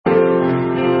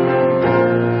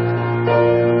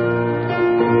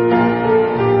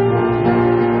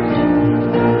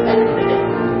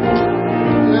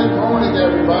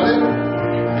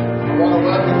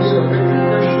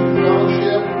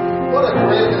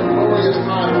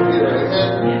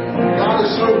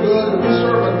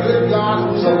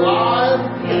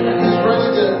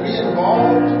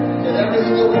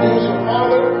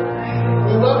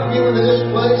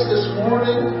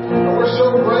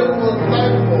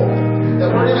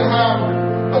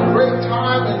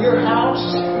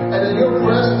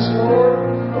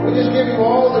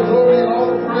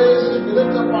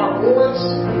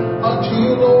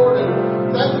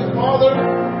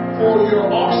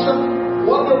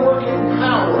working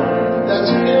power that's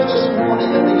here this morning.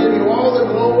 And we give you all the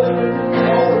glory,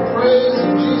 all the praise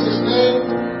in Jesus' name.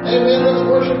 Amen. Let's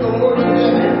worship the Lord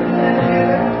together.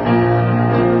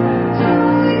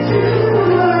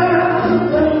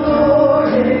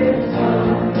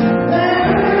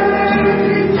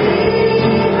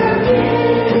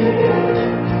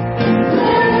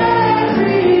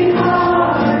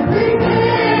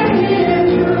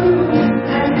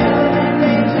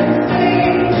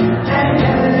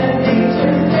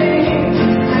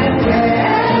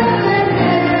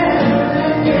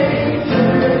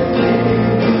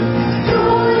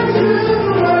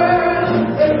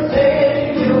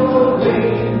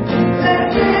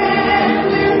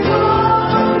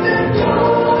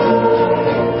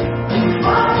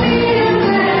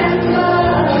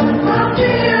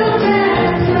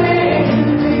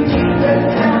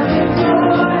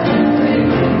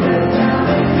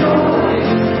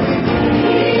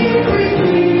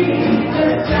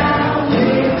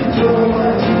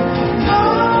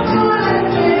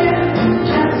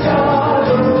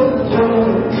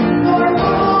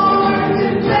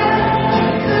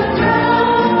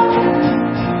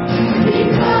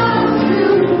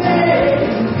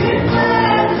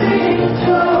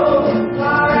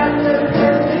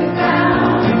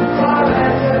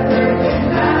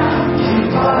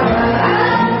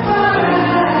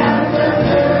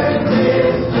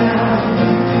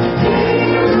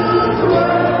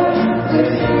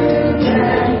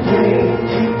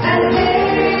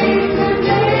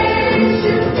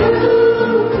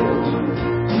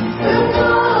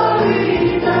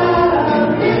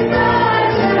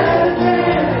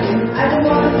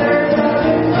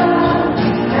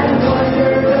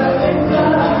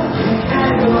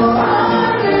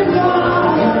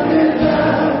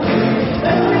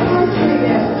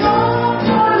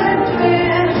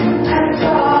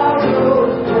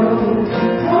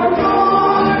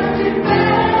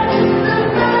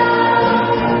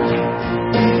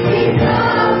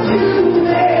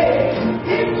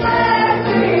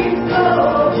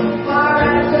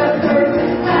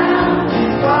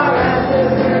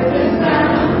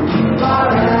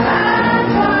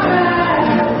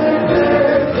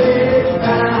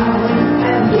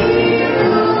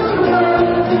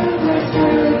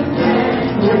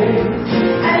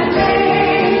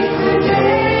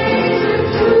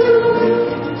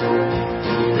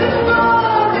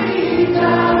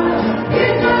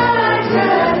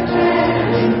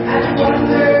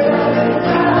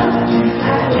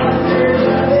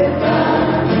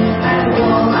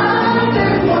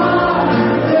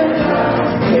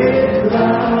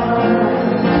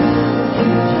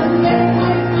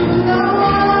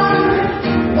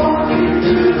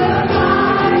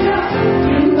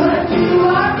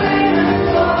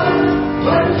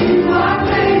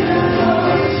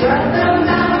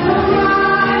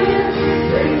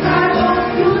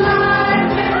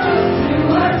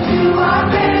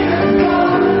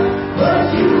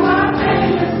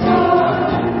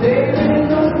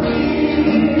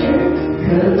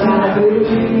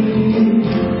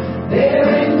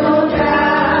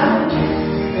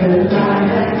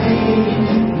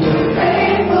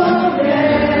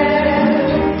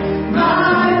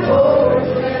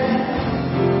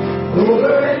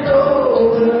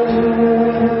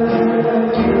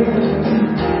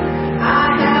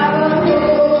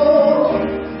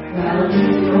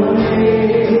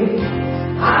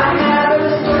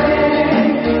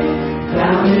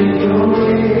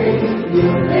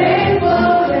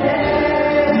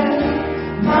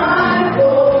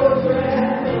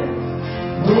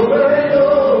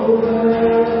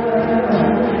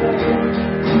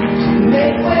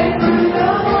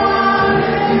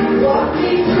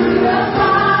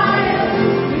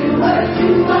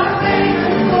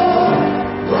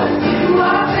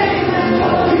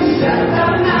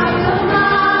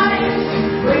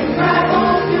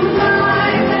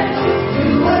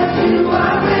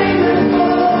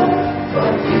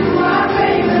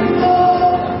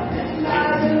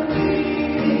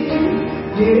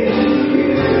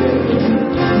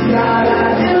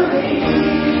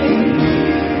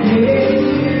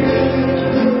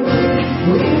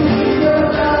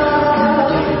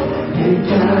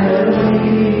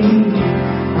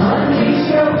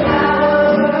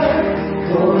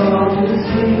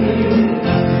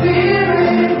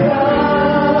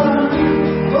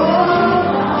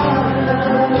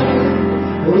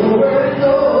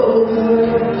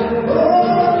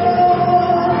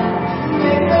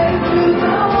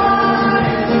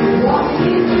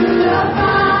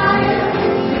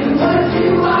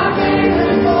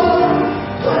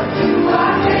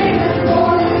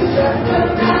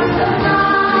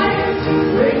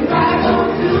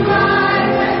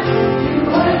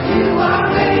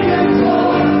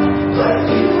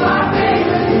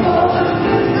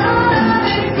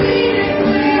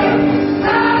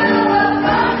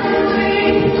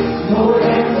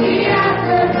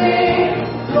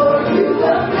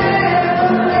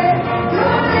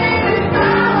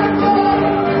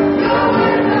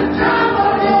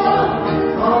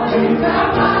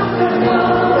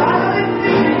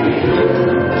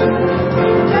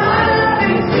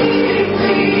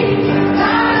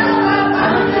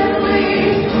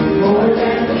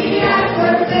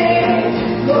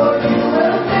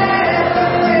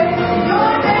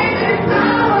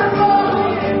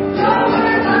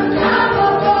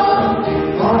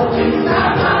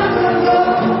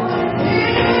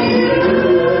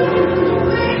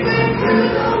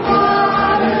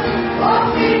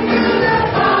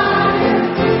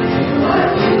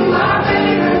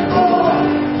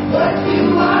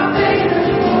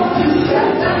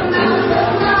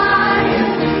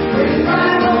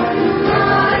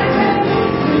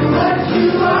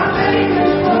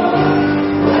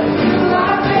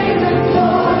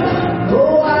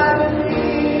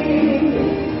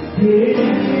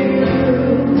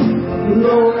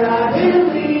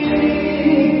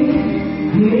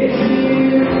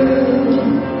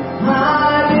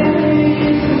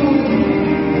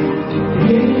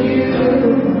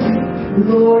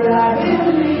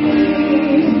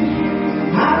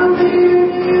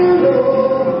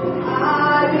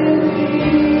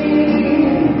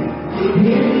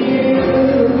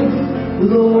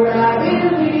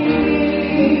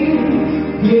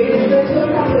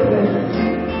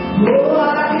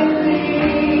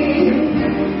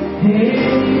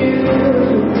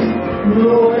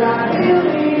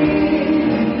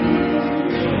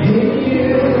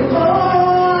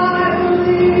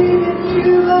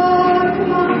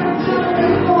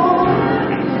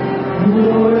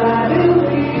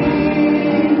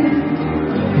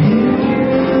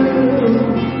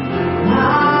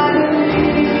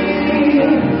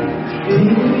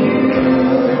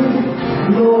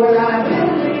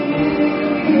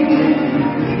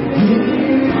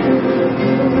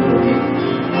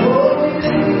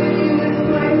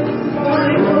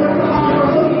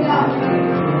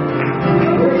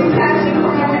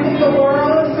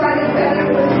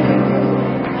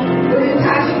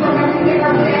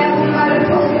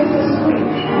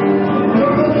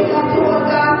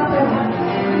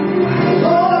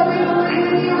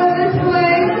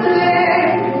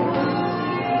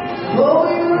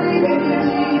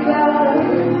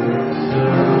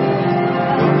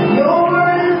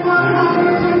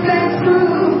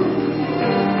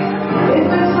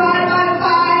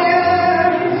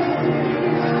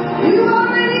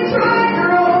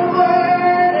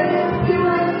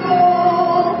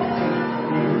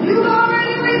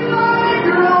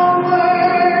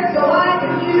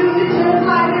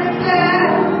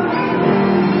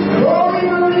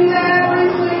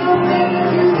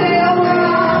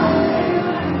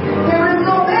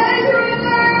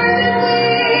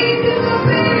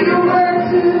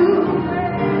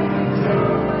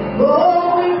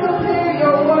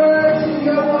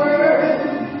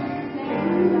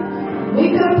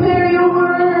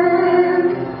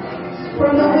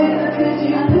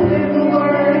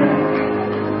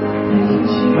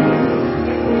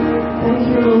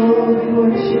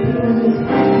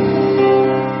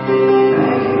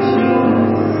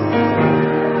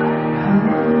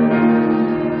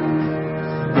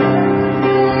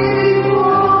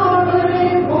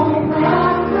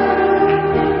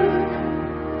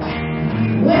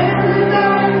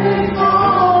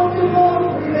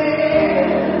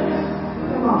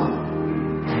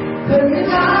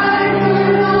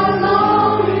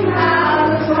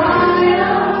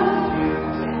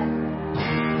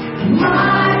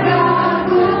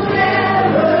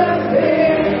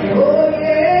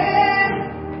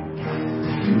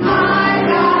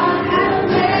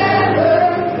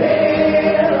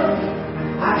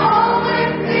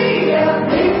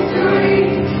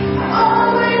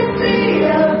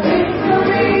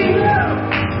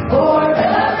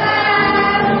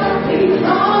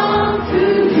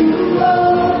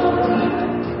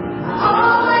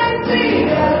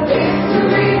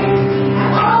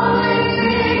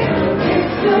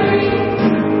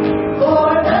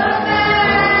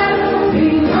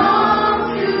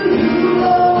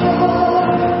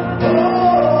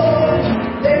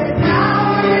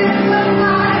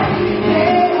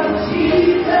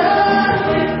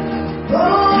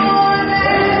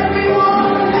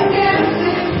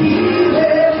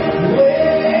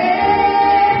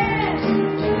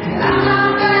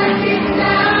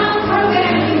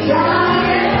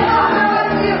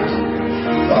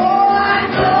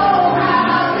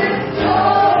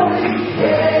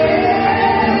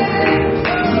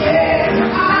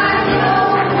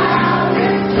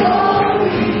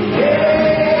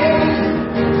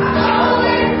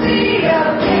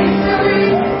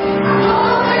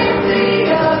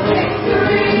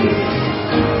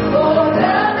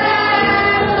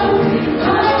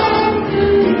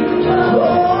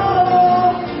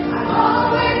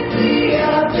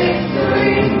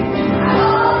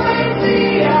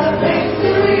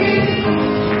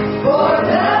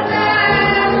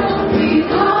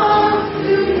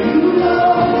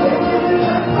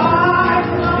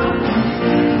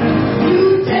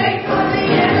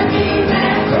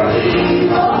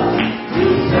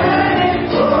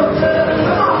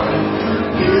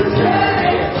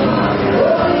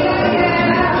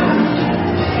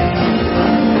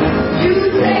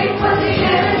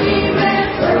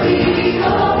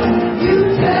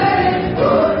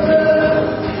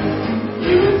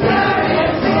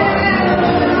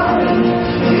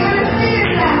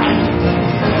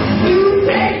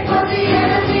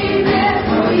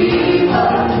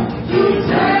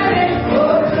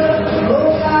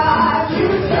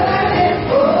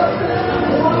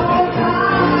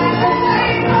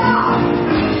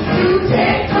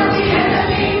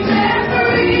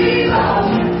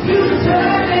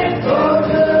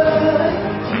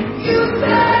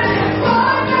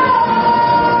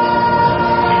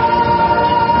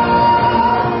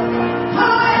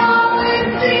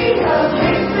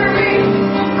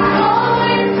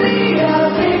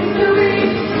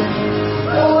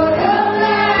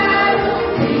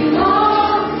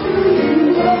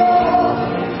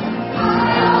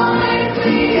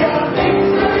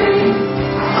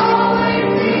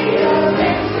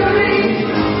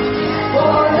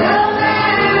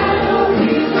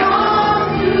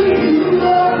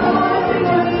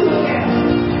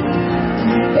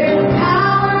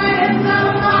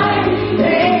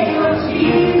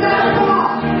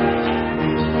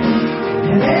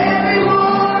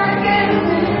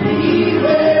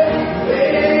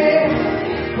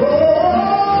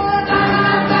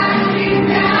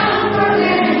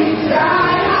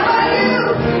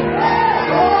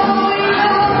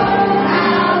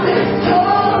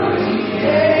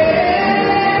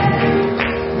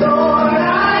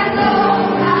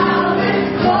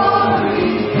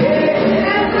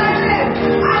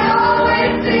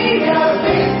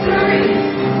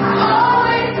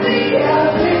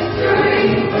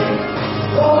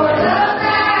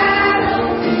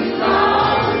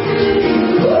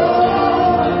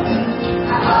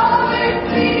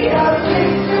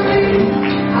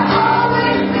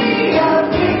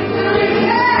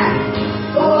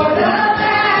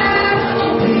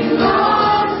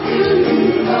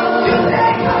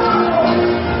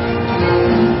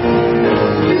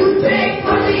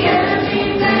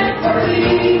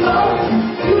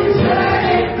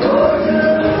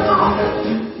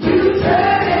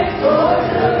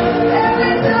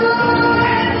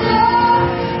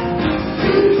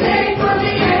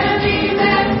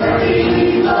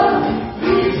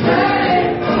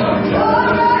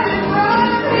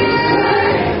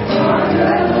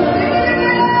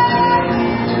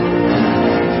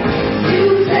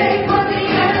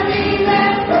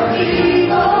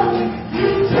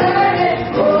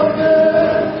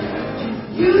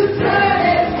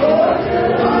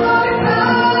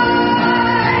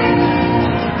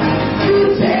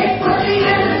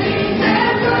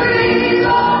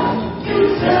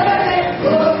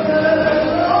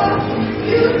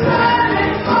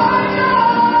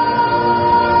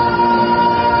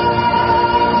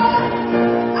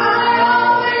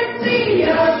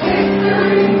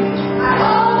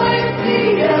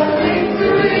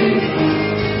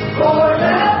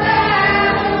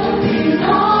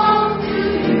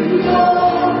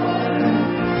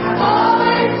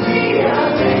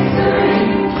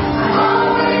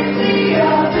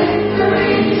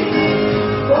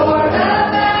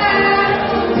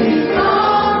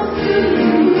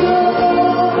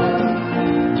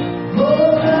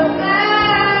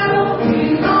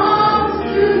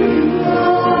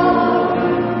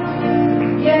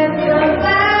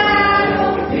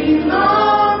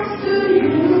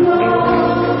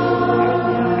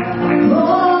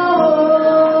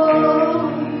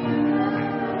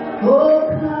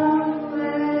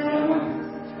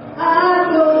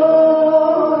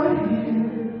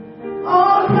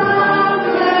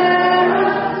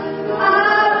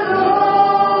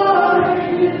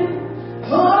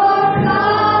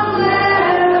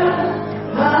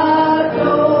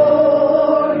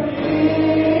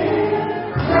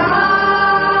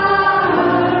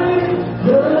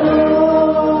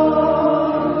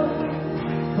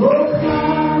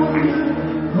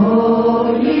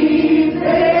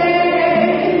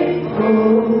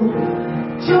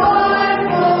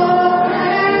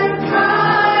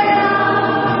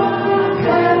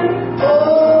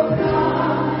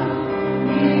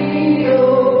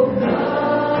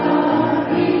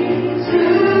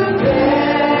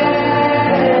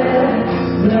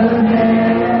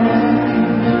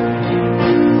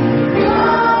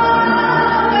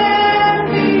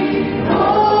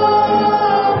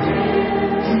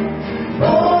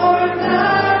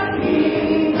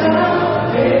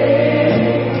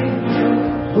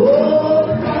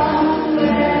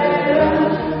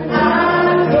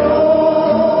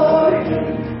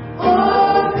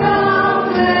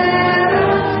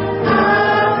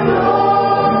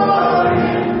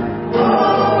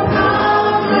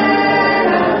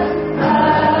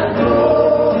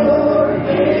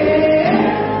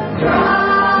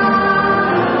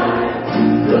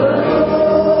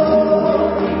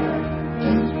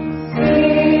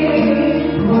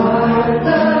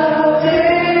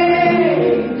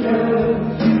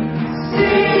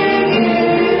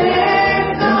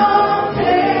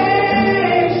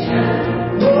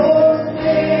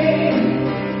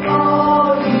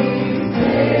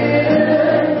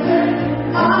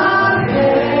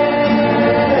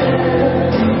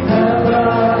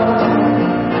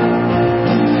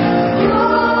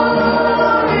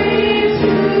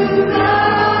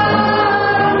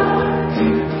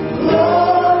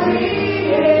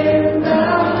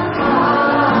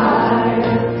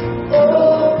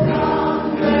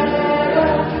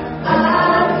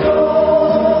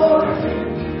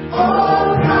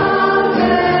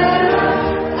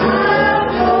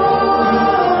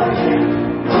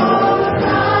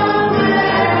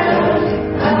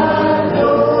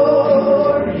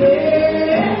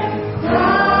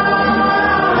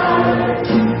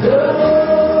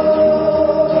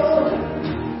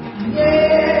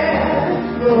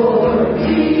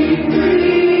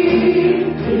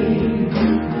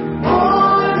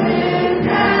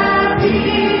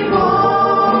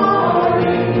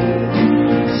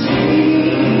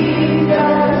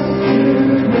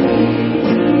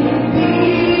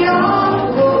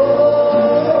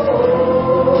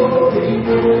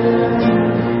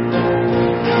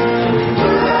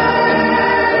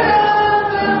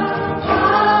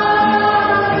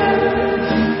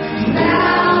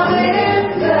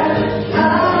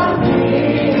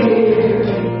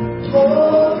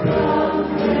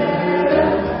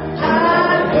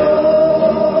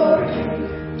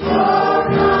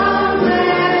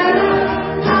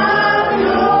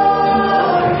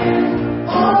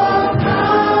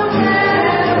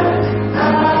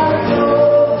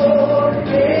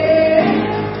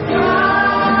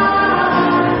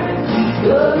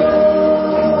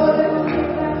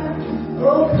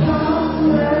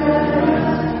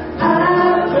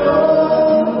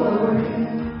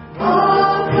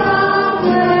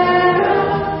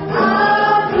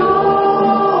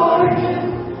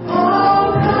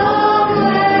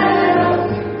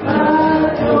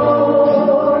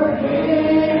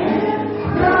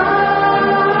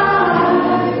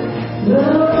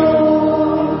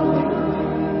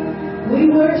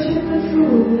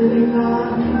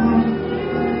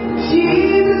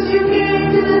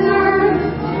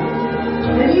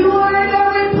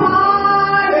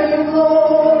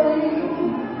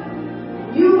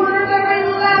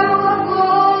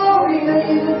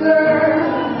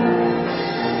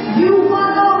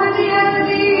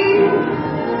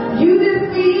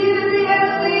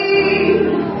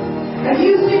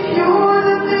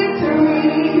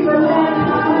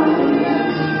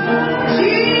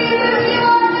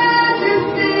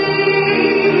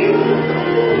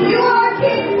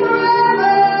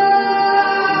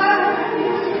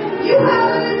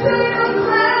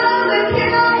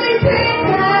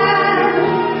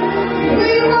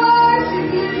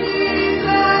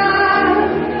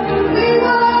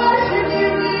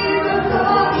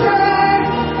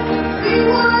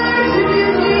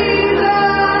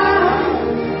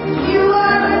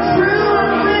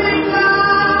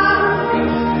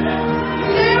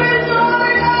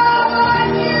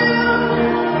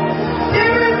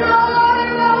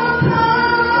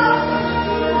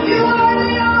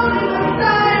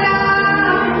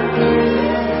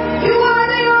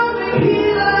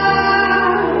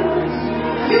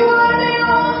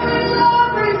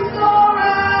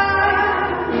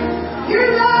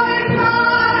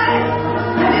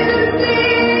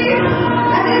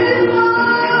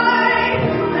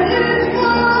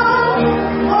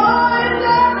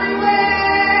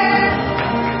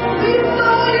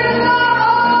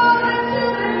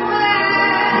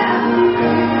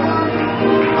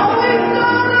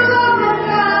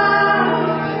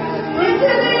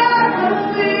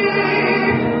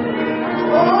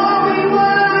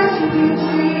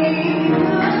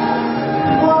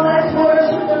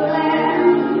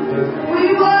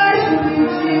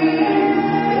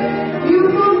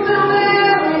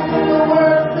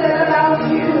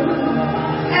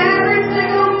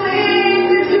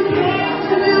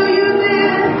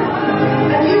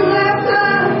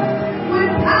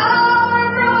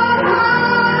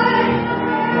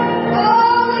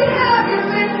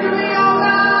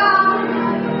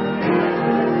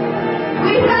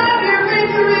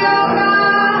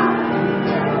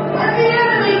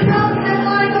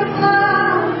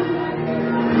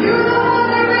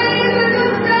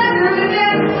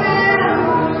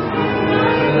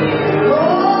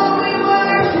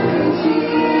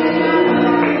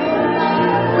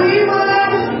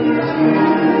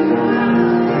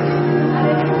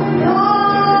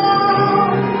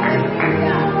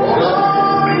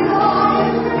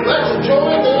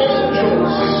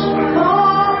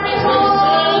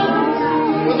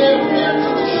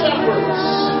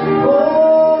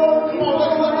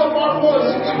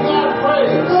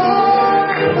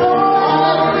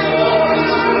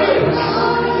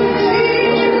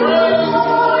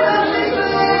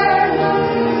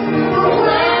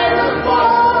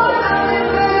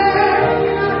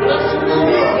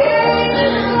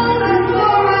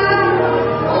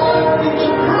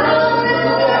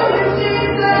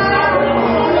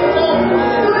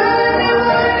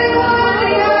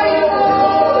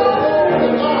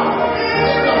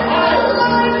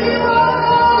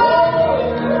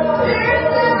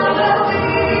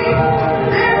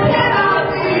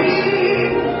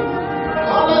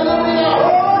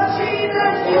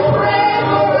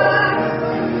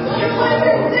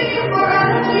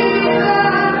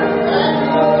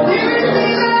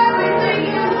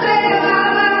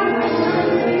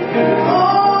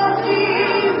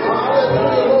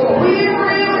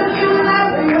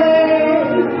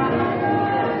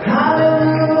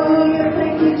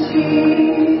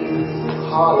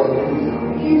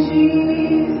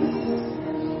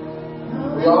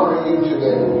 honor you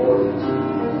today, Lord.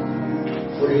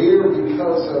 We're here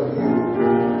because of you.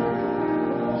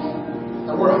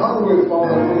 And we're hungry,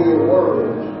 Father, for your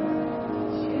word.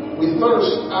 We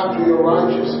thirst after your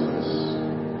righteousness.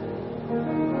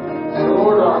 And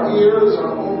Lord, our ears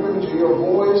are open to your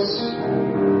voice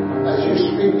as you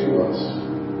speak to us.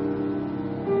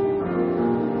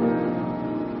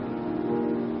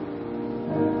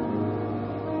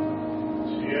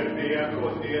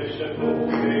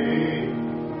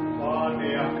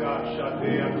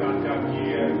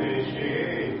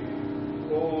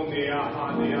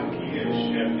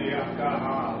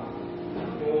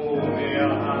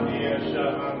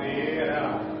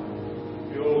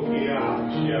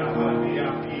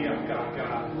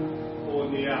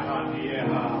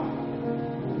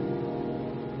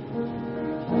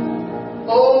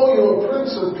 Oh, your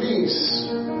Prince of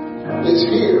Peace is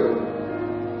here.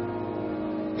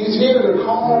 He's here to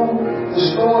calm the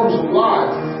storms of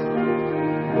life.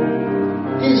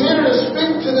 He's here to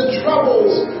speak to the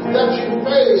troubles that you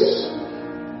face,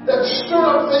 that stir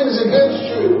up things against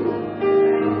you,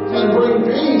 and bring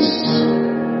peace.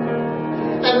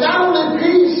 And not only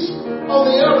peace on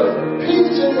the earth,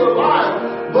 peace in your life,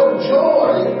 but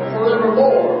joy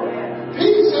forevermore.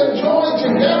 Peace and joy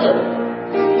together.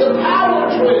 The power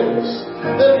twins,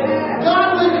 the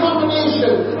godly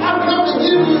combination. I've come to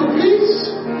give you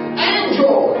peace and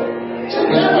joy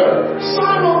together,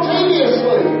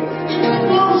 simultaneously,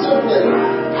 explosively,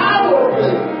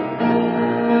 powerfully.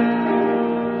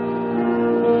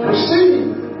 Receive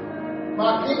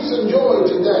my peace and joy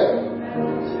today.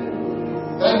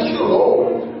 Thank you,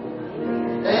 Lord.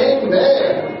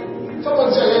 Amen.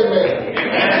 Someone say amen.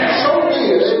 Amen. So be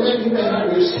it. Amen. You may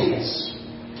have your seats.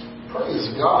 Praise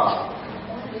God.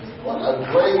 What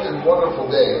a great and wonderful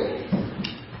day.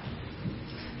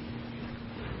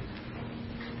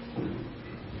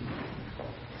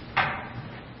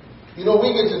 You know,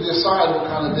 we get to decide what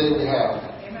kind of day we have.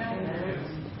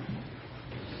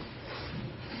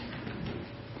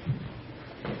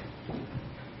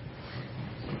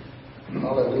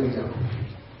 Hallelujah.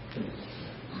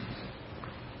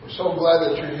 We're so glad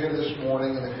that you're here this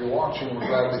morning, and if you're watching, we're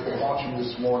glad that you're watching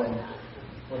this morning,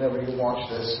 whenever you watch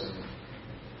this. And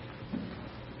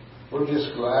we're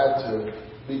just glad to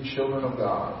be children of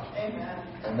God. Amen.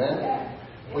 Amen.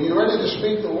 Are you ready to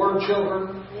speak the word,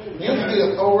 children? Use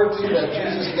the authority that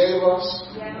Jesus gave us.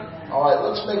 All right,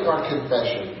 let's make our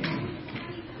confession.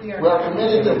 We are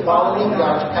committed to following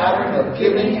God's pattern of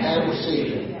giving and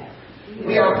receiving.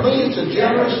 We are pleased to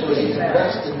generously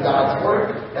invest in God's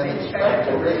work and expect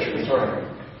a rich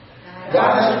return.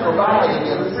 God has provided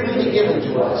and freely given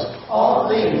to us all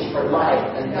things for life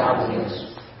and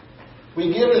godliness. We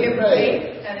give in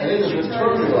faith, and it is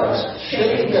returned to us,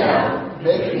 shaken down,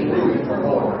 making room for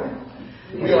more.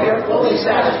 We are fully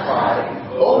satisfied,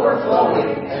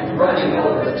 overflowing, and running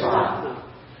over the top.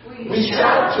 We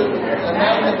shout to and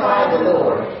magnify the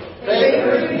Lord,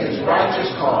 favoring His righteous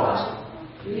cause.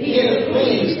 He is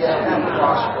pleased that we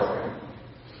prosper.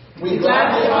 We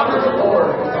gladly honor the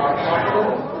Lord with our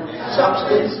capital,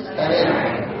 substance, and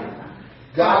income.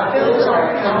 God fills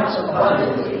our accounts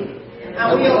abundantly,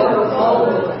 and we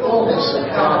overflow with the fullness of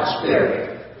God's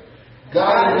Spirit.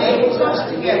 God enables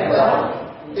us to get wealth,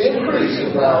 increase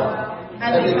in wealth,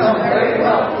 and become very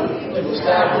wealthy to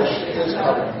establish His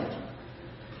covenant.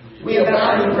 We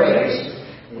abound in grace.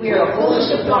 We are fully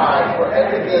supplied for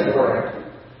every good work.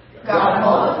 God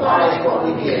multiplies what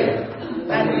we give,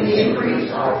 and we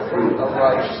increase our fruit of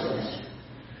righteousness.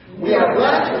 We are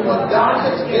blessed with what God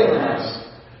has given us.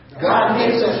 God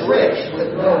makes us rich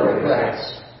with no regrets.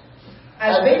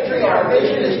 At Victory, our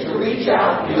vision is to reach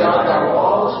out beyond our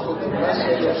walls with the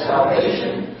message of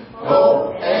salvation,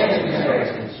 hope, and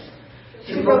inheritance.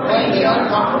 To proclaim the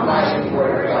uncompromising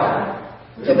Word of God,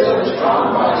 to build a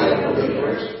strong body of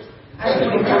believers, and to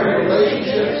prepare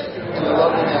relationships in a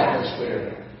loving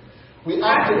atmosphere. We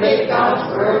activate God's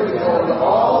Word to go into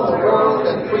all the world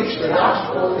and preach the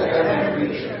gospel to every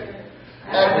creature.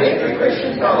 At Victory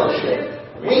Christian Fellowship,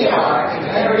 we are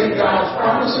inheriting God's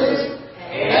promises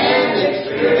and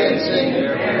experiencing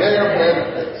their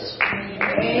benefits.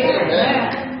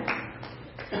 Amen.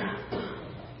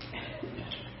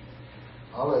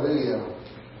 Hallelujah.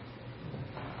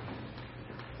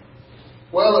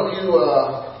 Well, if you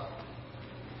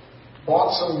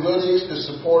bought some goodies to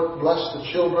support Bless the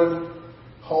Children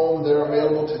Home, they're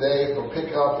available today for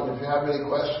pickup. And if you have any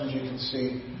questions, you can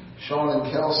see Sean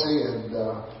and Kelsey. And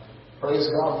praise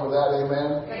God for that.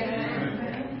 Amen. Amen.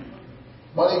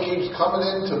 Money keeps coming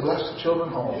in to Bless the Children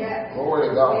Home. Yes. Glory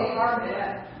to God.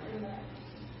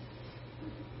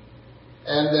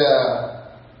 And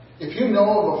If you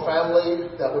know of a family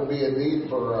that would be in need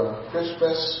for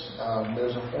Christmas,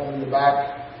 there's a form in the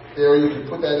back there. You can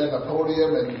put that in the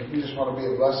podium, and you just want to be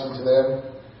a blessing to them.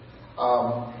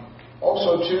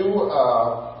 Also, too,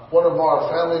 one of our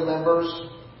family members,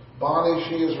 Bonnie,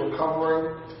 she is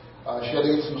recovering. She had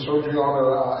to get some surgery on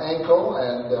her ankle,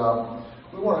 and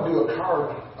we want to do a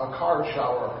card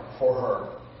shower for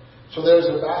her. So there's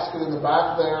a basket in the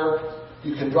back there.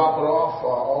 You can drop it off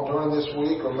all during this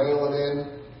week or mail it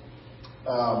in.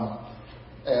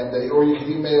 Or you can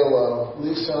email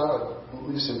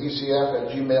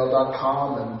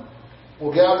lisabcf@gmail.com, and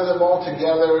we'll gather them all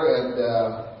together and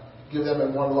give them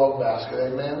in one love basket.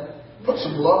 Amen. Put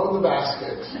some love in the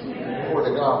basket. Glory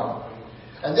to God.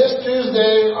 And this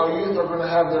Tuesday, our youth are going to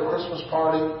have their Christmas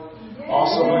party.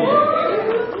 Awesome.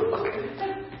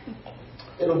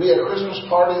 It'll be a Christmas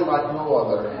party like no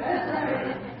other.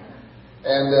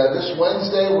 And this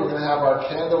Wednesday, we're going to have our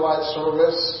candlelight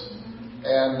service.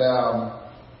 And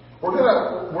we're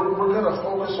gonna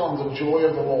focus on the joy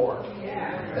of the Lord.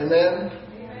 Amen.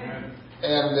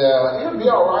 And it'll be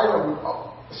all right.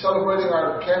 Celebrating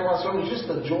our candlelight service, just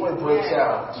the joy breaks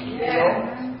out. You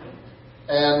know.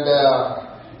 And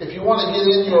if you want to get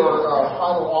in your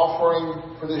final offering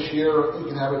for this year, you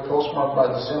can have it postmarked by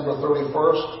December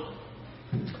 31st.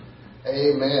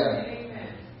 Amen.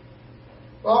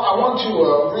 Well, I want to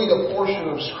read a portion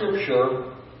of Scripture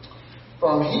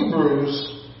from Hebrews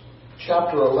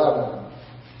chapter 11.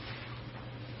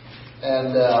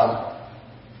 And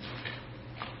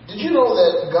did you know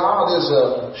that God is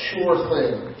a sure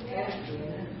thing?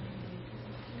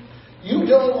 You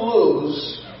don't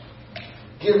lose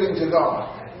giving to God.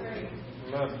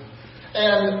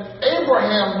 And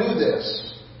Abraham knew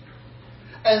this.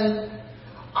 And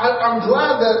I'm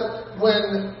glad that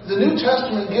when the New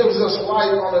Testament gives us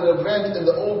light on an event in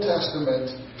the Old Testament,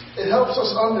 it helps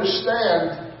us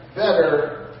understand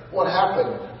better what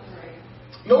happened.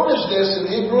 Notice this in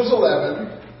Hebrews 11,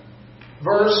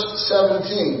 verse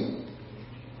 17.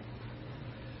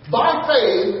 By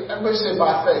faith, everybody say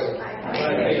by faith. By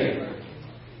faith.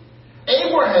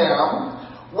 Abraham,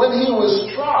 when he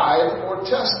was tried or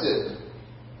tested,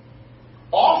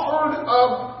 offered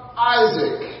up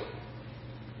Isaac.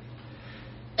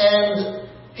 And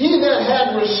he that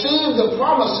had received the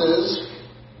promises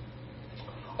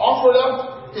offered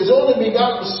up his only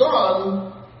begotten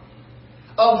Son,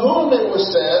 of whom it was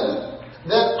said,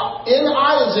 that in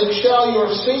Isaac shall your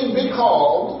seed be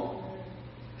called,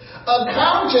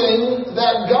 accounting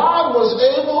that God was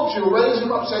able to raise him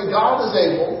up. Say, God is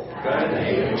able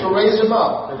to raise him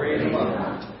up.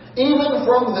 Even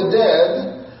from the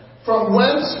dead, from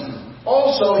whence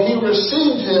also he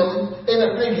received him in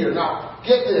a figure. Now,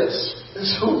 get this.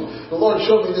 The Lord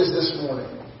showed me this morning.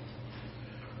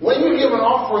 When you give an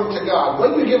offering to God,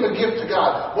 when you give a gift to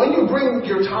God, when you bring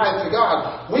your tithe to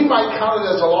God, we might count it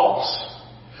as a loss.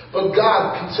 But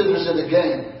God considers it a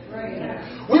gain.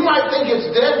 We might think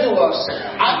it's dead to us.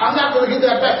 I'm not going to get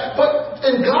that back. But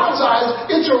in God's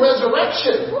eyes, it's a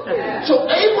resurrection. So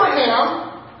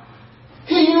Abraham,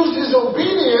 he used his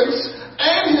obedience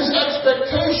and his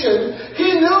expectation.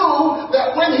 He knew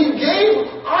that when he gave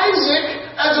Isaac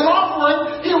as an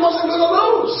offering, he wasn't going to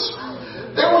lose.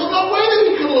 There was no way that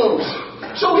he could lose.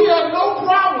 So he had no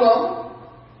problem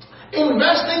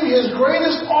investing his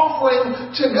greatest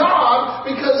offering to God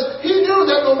because he knew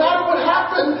that no matter what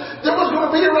happened, there was going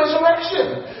to be a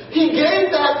resurrection. He gave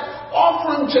that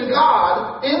offering to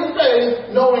God in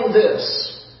faith, knowing this.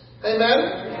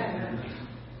 Amen?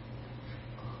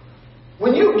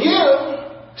 When you give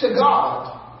to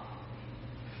God,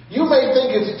 you may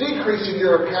think it's decreasing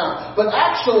your account, but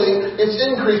actually it's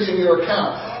increasing your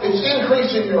account. It's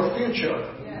increasing your future.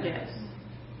 Yes.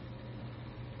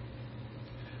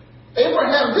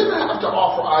 Abraham didn't have to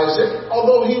offer Isaac,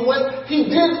 although he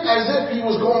did as if he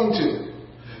was going to.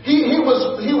 He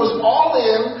was all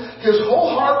in. His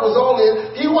whole heart was all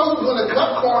in. He wasn't going to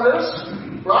cut corners,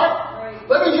 right?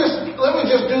 Let me just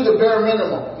do the bare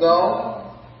minimum.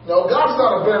 No, God's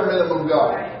not a bare minimum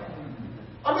God.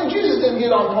 I mean, Jesus didn't get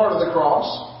on part of the cross.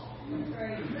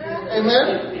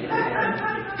 Amen?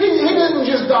 He didn't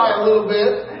just die a little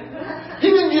bit.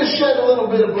 He didn't just shed a little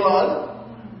bit of blood.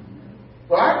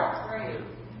 Right?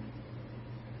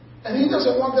 And he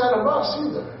doesn't want that of us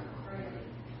either.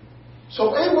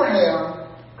 So Abraham,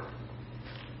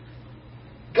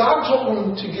 God told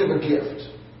him to give a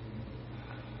gift.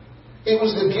 It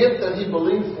was the gift that he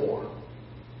believed for.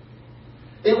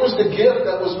 It was the gift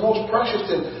that was most precious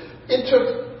to him. It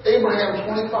took Abraham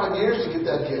 25 years to get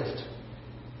that gift.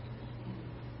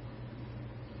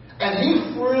 And he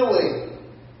freely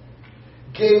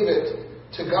gave it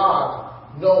to God,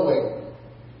 knowing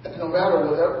And no matter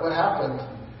what happened,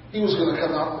 he was going to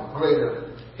come out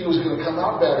greater. He was going to come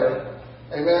out better.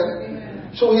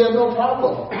 Amen? So he had no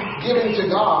problem giving to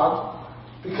God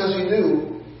because he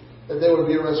knew that there would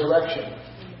be a resurrection.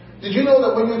 Did you know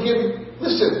that when you give,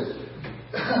 listen,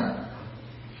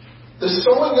 the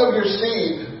sowing of your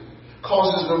seed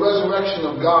causes the resurrection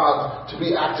of God to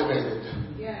be activated.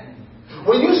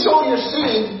 When you sow your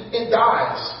seed, it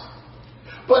dies.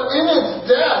 But in its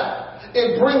death,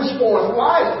 it brings forth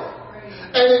life.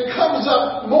 And it comes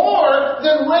up more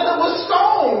than when it was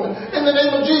sown in the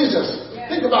name of Jesus.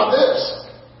 Think about this.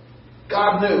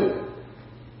 God knew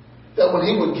that when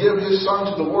he would give his son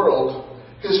to the world,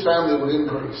 his family would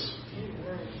increase.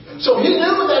 So he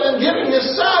knew that in giving his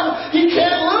son, he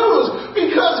can't lose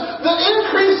because the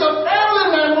increase of family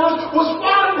members was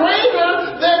far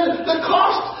greater than the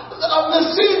cost of the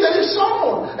seed that is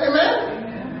sown.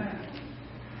 Amen?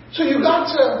 So you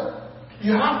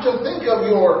have to think of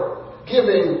your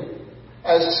giving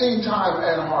as seed time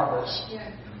and harvest.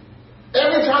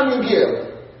 Every time you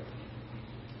give,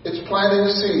 it's planting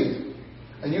a seed.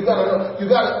 And you gotta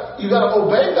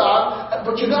obey God,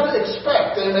 but you gotta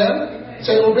expect, amen?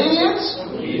 Say obedience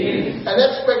and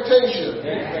expectation.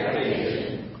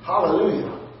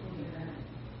 Hallelujah.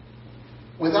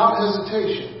 Without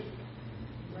hesitation.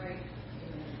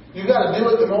 You got to do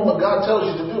it the moment God tells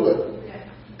you to do it.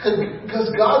 Because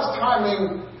God's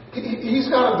timing, He's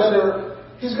got a better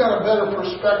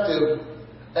perspective,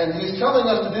 and He's telling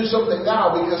us to do something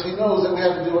now because He knows that we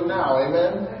have to do it now.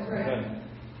 Amen.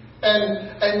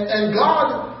 And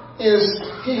God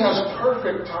He has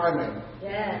perfect timing.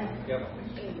 Amen.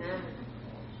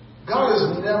 God is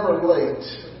never late.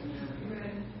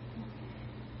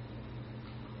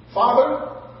 Father,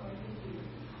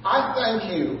 I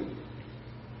thank you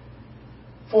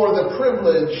for the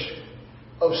privilege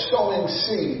of sowing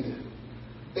seed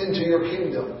into your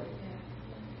kingdom.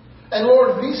 And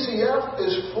Lord, VCF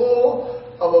is full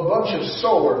of a bunch of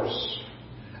sowers.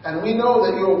 And we know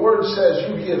that your word says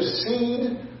you give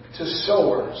seed to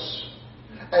sowers.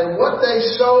 And what they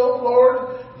sow,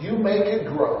 Lord, you make it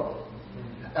grow.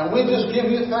 And we just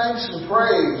give you thanks and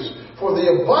praise for the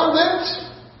abundant,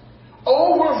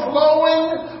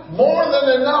 overflowing, more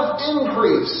than enough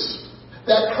increase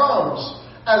that comes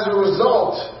as a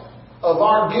result of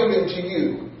our giving to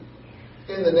you.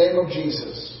 In the name of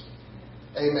Jesus.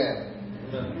 Amen.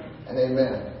 And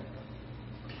amen.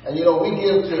 And you know, we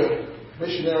give to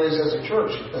missionaries as a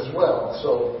church as well.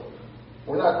 So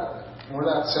we're not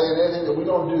saying anything that we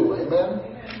don't do. Amen?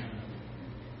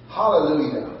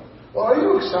 Hallelujah. Well, are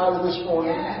you excited this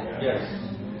morning? Yes.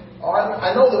 All right.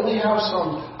 I know that we have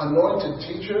some anointed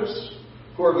teachers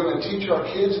who are going to teach our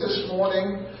kids this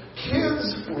morning.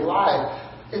 Kids' life.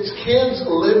 It's kids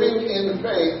living in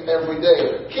faith every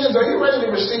day. Kids, are you ready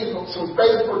to receive some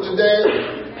faith for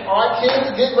today? All right,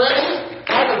 kids, get ready.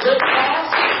 Have a great class.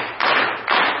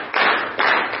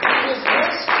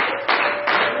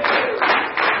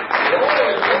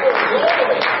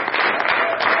 Glory.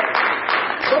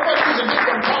 Somebody needs to get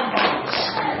some pom-poms.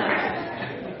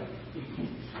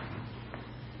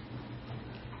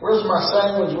 Where's my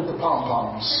sandwich with the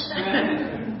pom-poms?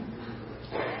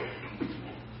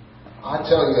 I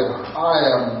tell you, I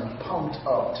am pumped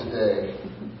up today.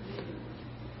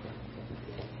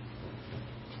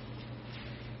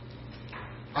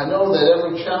 I know that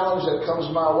every challenge that comes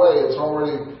my way,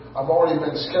 I've already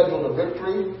been scheduled a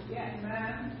victory.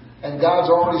 And God's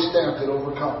already stamped it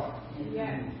overcome.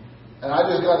 And I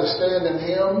just got to stand in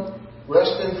Him,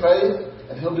 rest in faith,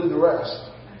 and He'll do the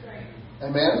rest.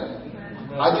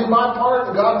 Amen? I do my part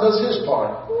and God does His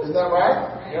part. Isn't that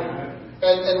right? Yep.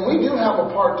 And we do have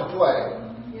a part to play.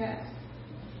 Yes.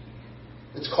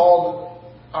 It's called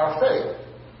our faith.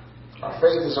 Our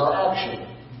faith is our action.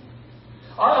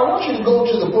 All right, I want you to go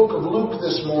to the book of Luke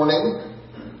this morning.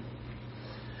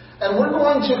 And we're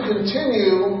going to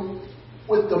continue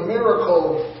with the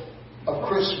miracle of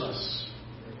Christmas.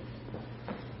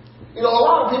 You know, a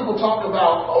lot of people talk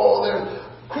about,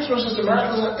 Christmas is a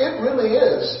miraculous. It really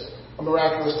is a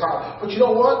miraculous time. But you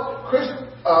know what?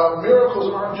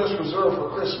 Miracles aren't just reserved for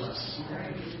Christmas.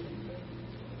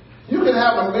 You can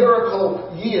have a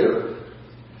miracle year,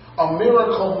 a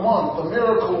miracle month, a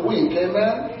miracle week.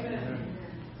 Amen?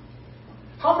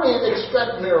 How many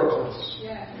expect miracles?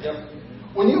 Yep.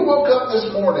 When you woke up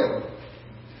this morning,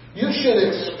 you should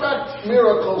expect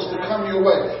miracles to come your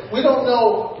way. We don't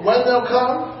know when they'll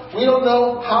come. We don't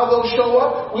know how they'll show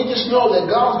up. We just know that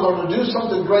God's going to do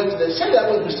something great today. Say that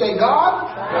with me. Say,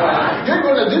 God, you're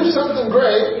going to do something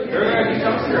great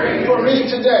for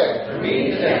me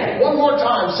today. One more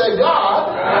time. Say,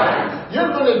 God,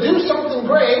 you're going to do something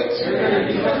great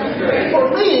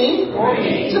for me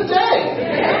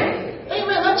today.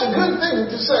 Amen. That's a good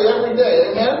thing to say every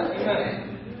day.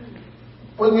 Amen.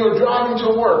 When you're driving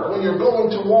to work, when you're going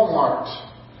to Walmart,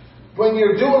 when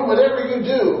you're doing whatever you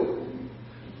do,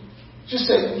 just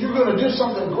say, you're going to do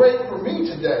something great for me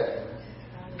today.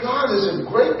 God is a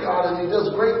great God, and He does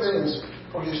great things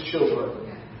for His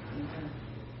children.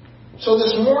 So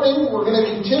this morning, we're going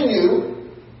to continue.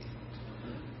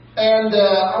 And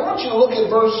I want you to look at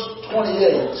verse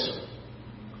 28.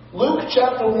 Luke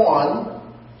chapter 1,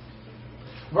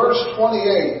 verse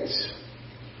 28.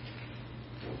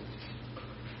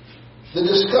 The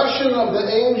discussion of the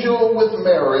angel with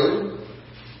Mary.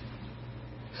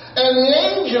 And the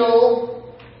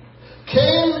angel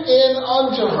came in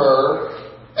unto her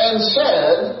and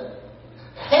said,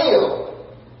 Hail,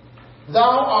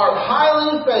 thou art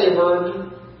highly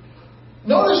favored.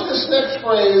 Notice this next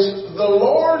phrase, the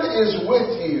Lord is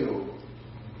with you.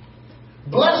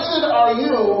 Blessed are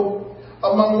you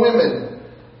among women.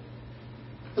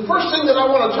 The first thing that I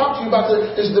want to talk to you about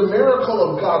is the miracle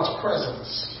of God's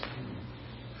presence.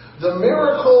 The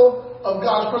miracle of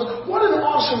God's presence. What an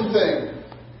awesome thing.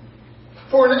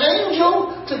 For an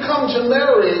angel to come to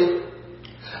Mary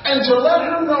and to let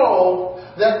her know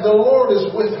that the Lord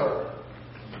is with her.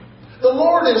 The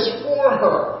Lord is for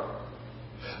her.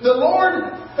 The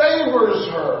Lord favors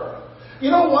her.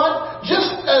 You know what?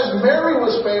 Just as Mary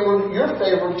was favored, you're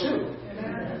favored too.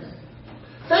 Amen.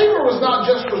 Favor was not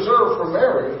just reserved for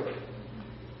Mary.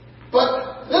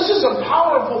 But this is a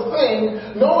powerful thing,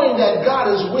 knowing that God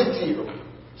is with you.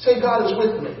 Say, God is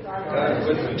with me. God is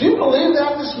with me. Do you believe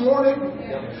that this morning?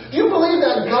 Yes. Do you believe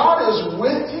that God is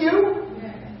with you?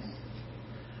 Yes.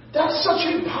 That's such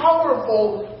a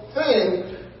powerful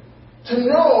thing to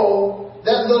know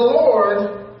that the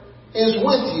Lord is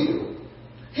with you.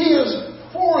 He is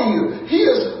for you. He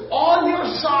is on your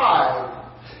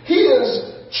side. He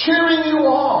is cheering you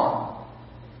on.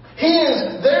 He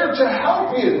is there to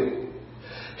help you.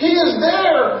 He is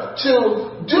there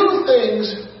to do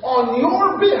things on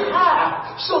your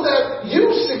behalf so that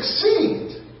you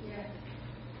succeed.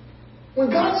 When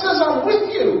God says, I'm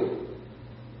with you,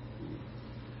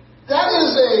 that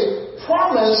is a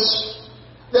promise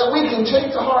that we can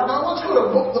take to heart. Now let's go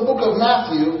to the book of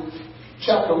Matthew,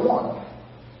 chapter 1.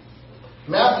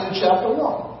 Matthew chapter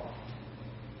 1.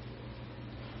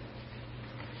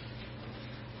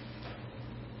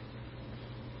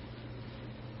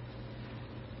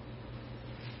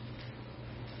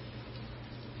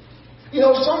 You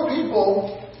know, some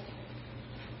people,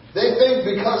 they think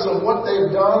because of what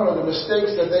they've done or the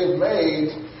mistakes that they've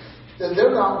made, that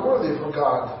they're not worthy for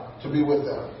God to be with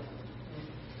them.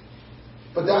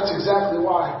 But that's exactly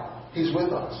why He's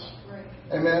with us. Right.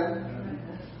 Amen?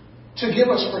 To give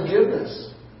us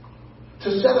forgiveness.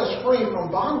 To set us free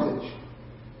from bondage.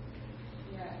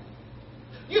 Yeah.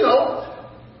 You know,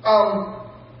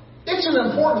 it's an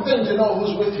important thing to know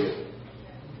who's with you.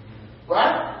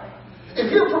 Right? If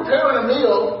you're preparing a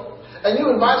meal and you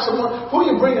invite someone, who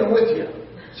are you bringing with you?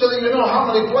 So that you know how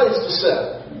many plates to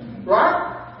set. Right?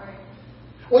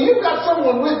 Well, you've got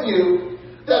someone with you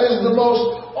that is the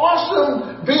most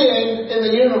awesome being in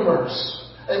the universe.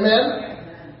 Amen?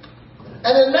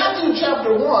 And in Matthew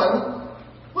chapter 1,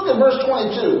 look at verse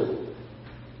 22.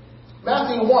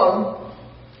 Matthew 1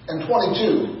 and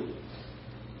 22.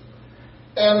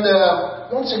 And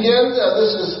once again,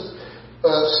 this is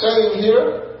saying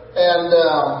here, and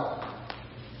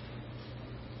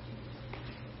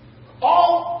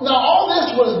all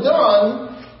this was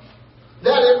done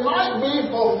that it might be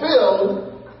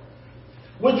fulfilled,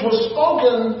 which was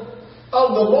spoken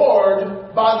of the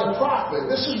Lord by the prophet.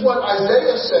 This is what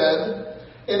Isaiah said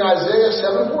in Isaiah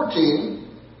 7:14.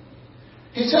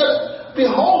 He says,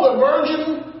 Behold, a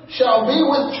virgin shall be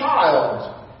with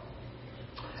child,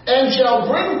 and shall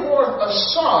bring forth a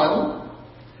son,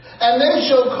 and they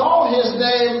shall call his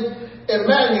name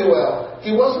Emmanuel.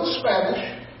 He wasn't Spanish,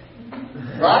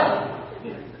 right?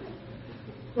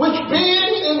 Which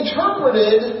being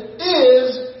interpreted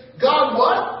is God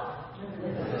what?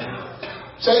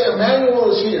 Say,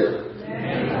 Emmanuel is here.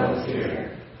 Emmanuel is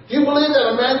here. Do you believe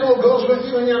that Emmanuel goes with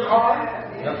you in your car?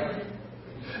 Yep.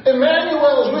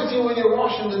 Emmanuel is with you when you're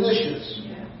washing the dishes.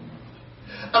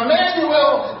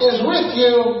 Emmanuel is with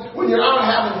you when you're out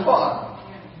having fun.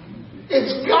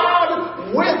 It's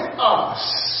God with us.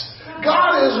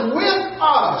 God is with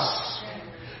us.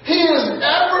 He is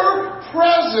ever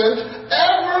present,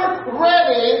 ever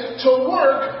ready to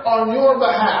work on your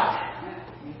behalf.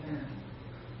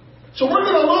 So we're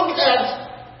going to look at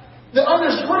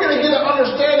we're going to get an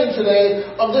understanding today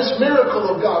of this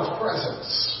miracle of God's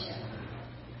presence.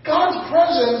 God's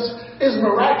presence is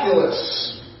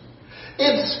miraculous.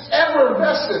 It's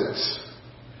effervescent.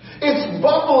 It's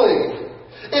bubbling.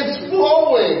 It's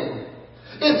flowing.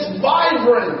 It's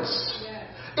vibrant.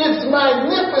 It's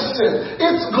magnificent.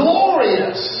 It's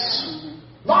glorious.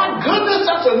 My goodness,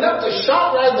 that's enough to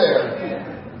shout right there.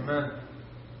 Amen.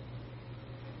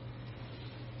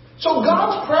 So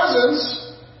God's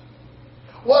presence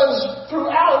was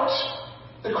throughout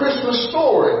the Christmas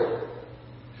story.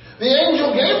 The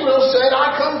angel Gabriel said,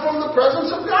 I come from the presence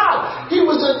of God. He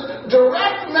was a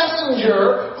direct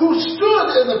messenger who stood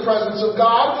in the presence of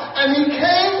God, and he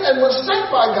came and was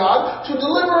sent by God to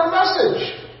deliver a message.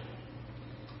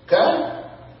 Okay?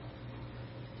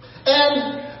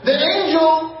 And the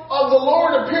angel of the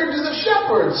Lord appeared to the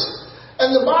shepherds.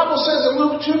 And the Bible says in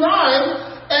Luke 2:9,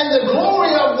 and the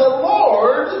glory of the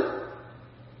Lord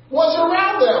was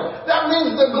around them. That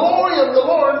means the glory of the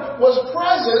Lord was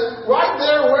present right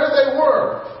there where they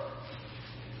were.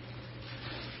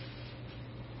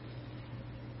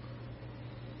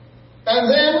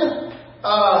 And then,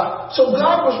 so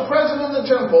God was present in the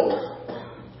temple.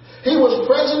 He was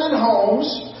present in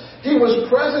homes. He was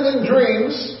present in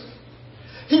dreams.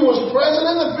 He was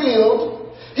present in the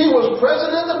field. He was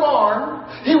present in the barn.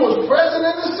 He was present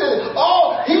in the city.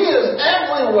 Oh, he is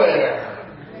everywhere.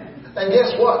 And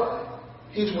guess what?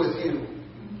 He's with you.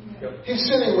 He's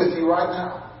sitting with you right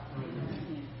now.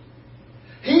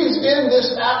 He's in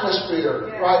this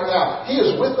atmosphere right now. He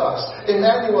is with us.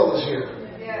 Emmanuel is here.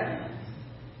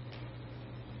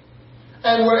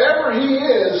 And wherever he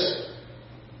is,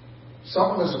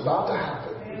 something is about to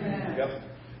happen.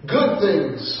 Good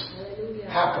things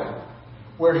happen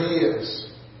where he is.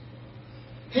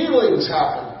 Healings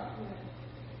happen.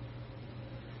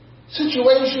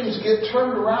 Situations get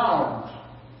turned around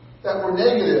that were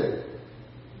negative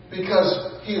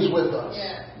because he is with us.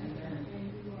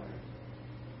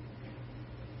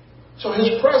 So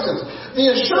his presence,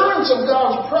 the assurance of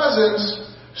God's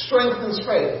presence strengthens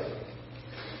faith.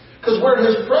 Because where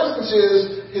his presence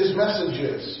is, his message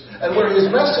is. And where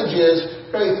his message is,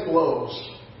 faith flows.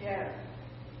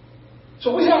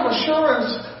 So we have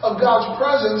assurance of God's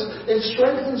presence. It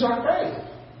strengthens our faith.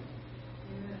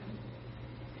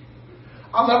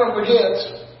 I'll never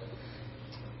forget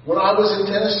when I was in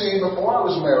Tennessee before I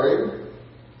was married.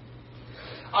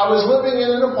 I was living in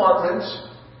an apartment.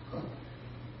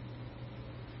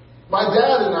 My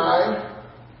dad and I,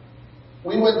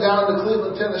 we went down to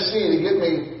Cleveland, Tennessee to get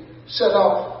me set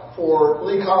up for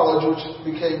Lee College, which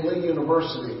became Lee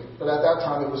University. But at that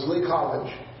time it was Lee College.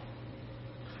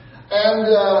 And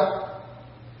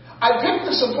I picked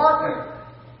this apartment.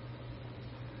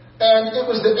 And it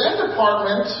was the end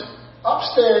apartment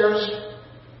upstairs,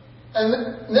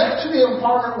 and next to the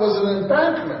apartment was an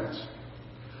embankment.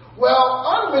 Well,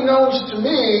 unbeknownst to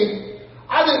me,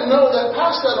 I didn't know that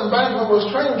past that embankment was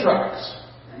train tracks.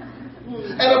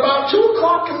 And about 2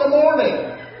 o'clock in the morning,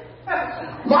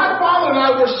 my father and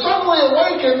I were suddenly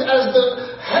awakened as the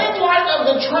headlight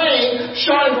of the train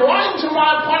shined right into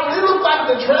my apartment. It looked like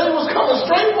the train was coming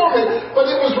straight for me, but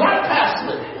it was right past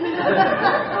me.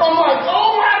 I'm like,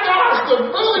 oh my gosh, the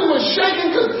building was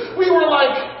shaking because we were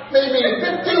like maybe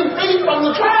 15 feet from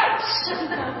the tracks.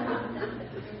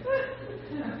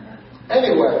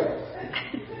 Anyway.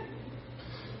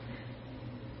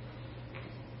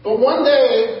 But one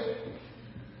day,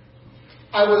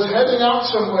 I was heading out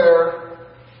somewhere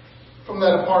from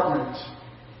that apartment.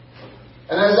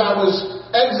 And as I was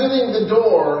exiting the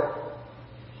door,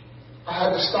 I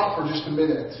had to stop for just a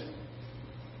minute.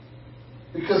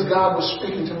 Because God was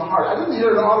speaking to my heart. I didn't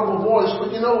hear an audible voice,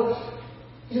 but you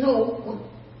know,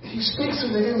 He speaks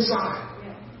from the inside.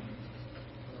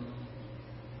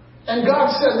 And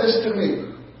God said this to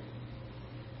me.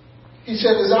 He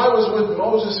said, as I was with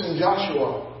Moses and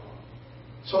Joshua,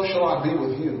 so shall I be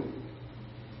with you.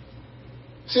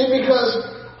 See,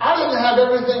 because I didn't have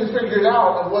everything figured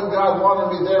out of what God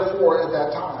wanted me there for at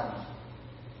that time.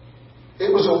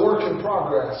 It was a work in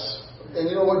progress. And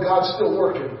you know what? God's still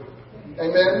working.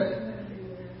 Amen?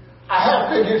 I have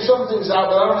figured some things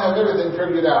out, but I don't have everything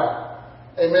figured out.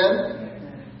 Amen?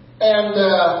 And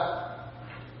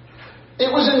it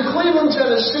was in Cleveland,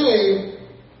 Tennessee,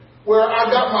 where I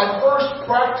got my first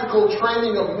practical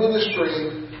training of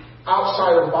ministry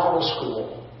outside of Bible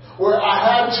school, where I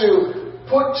had to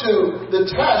put to the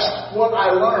test what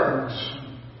I learned.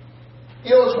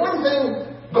 You know, it's one thing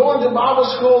going to Bible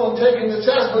school and taking the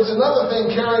test, but it's another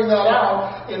thing carrying that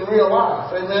out in real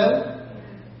life. Amen?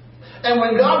 And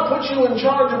when God puts you in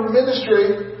charge of a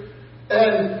ministry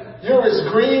and you're as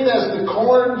green as the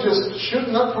corn just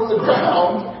shooting up from the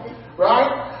ground,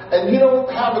 right? And you don't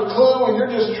have a clue and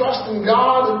you're just trusting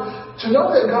God to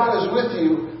know that God is with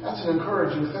you, that's an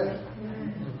encouraging thing.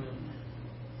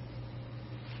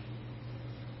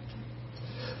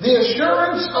 The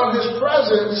assurance of His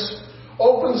presence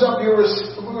opens up your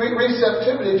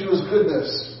receptivity to His goodness.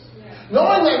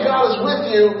 Knowing that God is with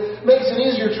you makes it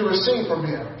easier to receive from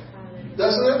Him.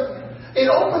 Doesn't it? It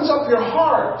opens up your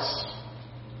hearts.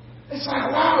 It's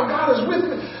like, wow, God is with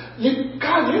me.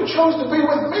 God, you chose to be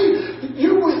with me.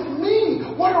 You're with me.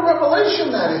 What a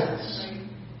revelation that is.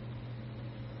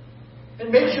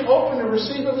 It makes you open to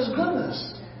receive of His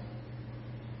goodness.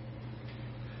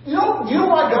 Do you know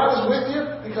why God is with you?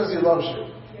 Because He loves you.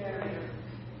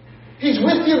 He's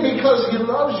with you because He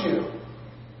loves you.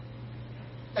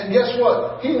 And guess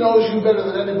what? He knows you better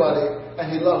than anybody,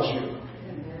 and He loves you.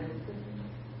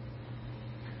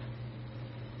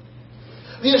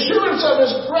 The assurance of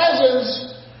His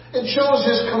presence, it shows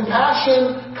His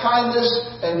compassion, kindness,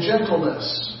 and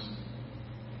gentleness.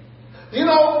 You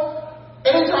know,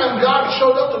 anytime God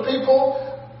showed up to people,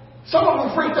 some of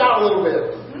them freaked out a little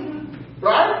bit.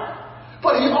 Right?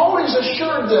 But He always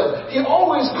assured them. He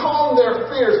always calmed their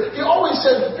fears. He always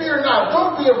said, fear not.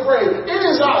 Don't be afraid. It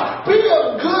is I. Be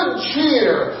of good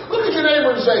cheer. Look at your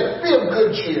neighbor and say, be of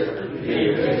good cheer. Be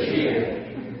of good cheer.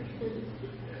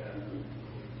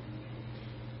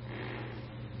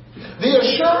 The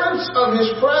assurance of His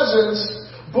presence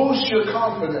boosts your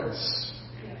confidence.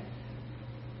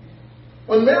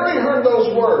 When Mary heard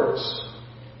those words,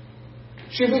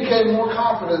 she became more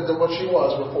confident than what she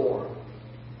was before.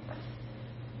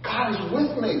 God is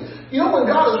with me. You know, when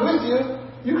God is with you,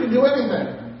 you can do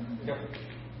anything. Yep.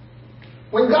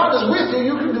 When God is with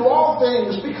you, you can do all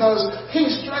things because He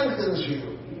strengthens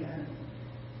you.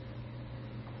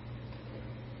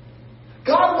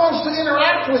 God wants to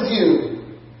interact with you.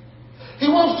 He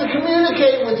wants to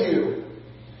communicate with you.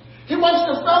 He wants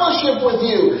to fellowship with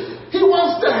you. He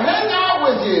wants to hang out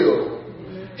with you.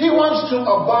 He wants to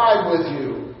abide with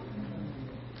you.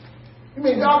 You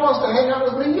mean God wants to hang out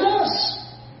with me? Yes.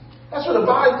 That's what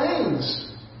abide means.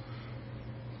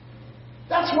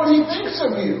 That's what He thinks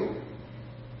of you.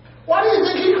 Why do you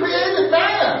think He created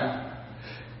man?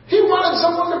 He wanted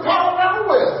someone to pal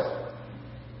around with.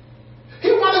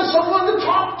 He wanted someone to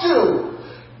talk to.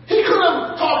 He could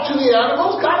have talked to the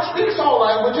animals. God speaks all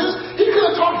languages. He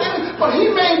could have talked to them. But He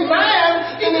made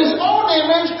man in His own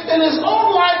image, in His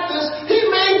own likeness. He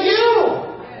made you.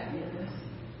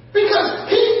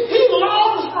 Because He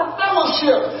longs for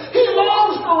fellowship. He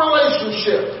longs for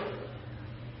relationship.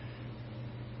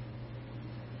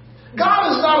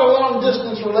 God is not a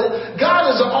long-distance relationship.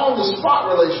 God is an on-the-spot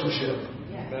relationship.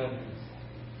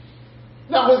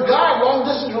 Now, with God,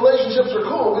 long-distance relationships are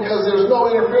cool because there's no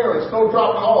interference, no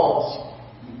drop calls.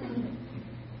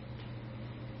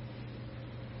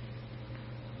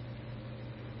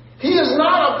 He is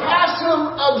not a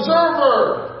passive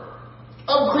observer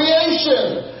of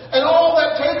creation and all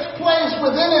that takes place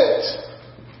within it.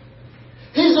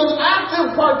 He's an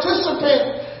active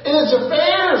participant in its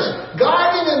affairs,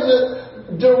 guiding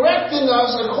and directing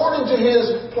us according to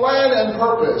His plan and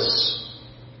purpose.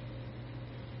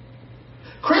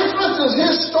 Christmas is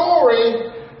His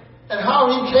story and how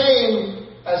He came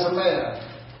as a man.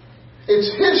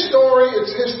 It's His story,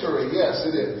 it's history. Yes,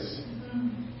 it is.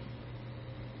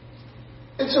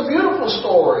 It's a beautiful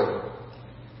story.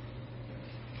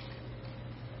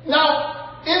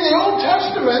 Now, in the Old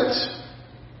Testament,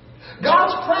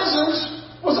 God's presence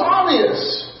was obvious.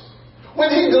 When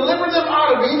He delivered them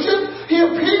out of Egypt, He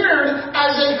appeared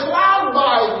as a cloud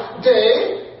by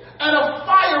day and a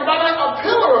fire by night, a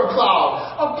pillar of cloud,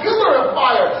 a pillar of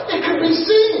fire. It could be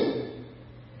seen.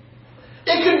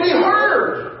 It could be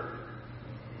heard.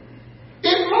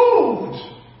 It moved.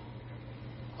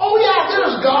 Oh yeah,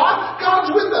 there's God.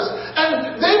 God's with us.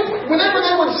 And whenever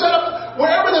they would set up,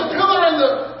 wherever the pillar and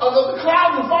the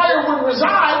cloud and fire would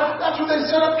reside, that's where they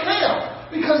set up camp.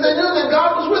 Because they knew that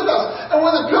God was with us. And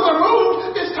when the pillar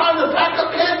moved, it's time to pack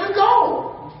up camp and go.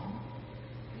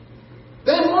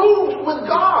 They moved with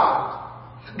God.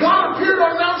 God appeared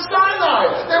on Mount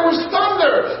Sinai. There was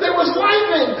thunder. There was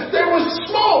lightning. There was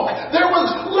smoke. There was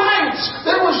lights.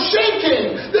 There was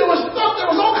shaking. There was stuff.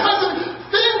 There was all kinds of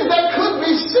things that could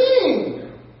be seen.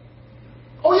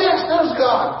 Oh yes, there's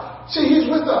God. See,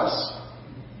 He's with us.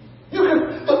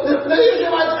 The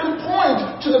Israelites could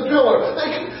point to the pillar.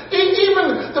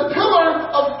 Even the pillar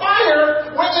of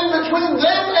fire went in between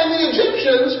them and the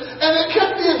Egyptians, and it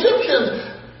kept the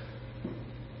Egyptians.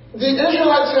 The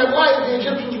Israelites had light, the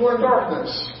Egyptians were in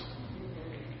darkness.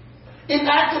 It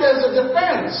acted as a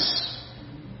defense,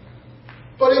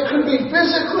 but it could be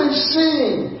physically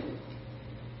seen.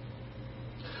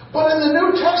 But in the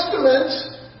New Testament,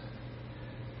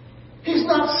 He's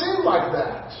not seen like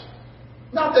that.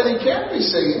 Not that he can't be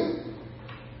seen,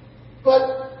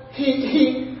 but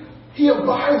he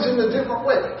abides in a different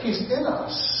way. He's in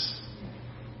us.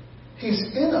 He's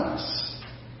in us.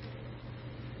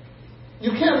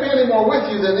 You can't be any more with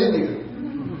you than in you.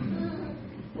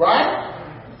 Right?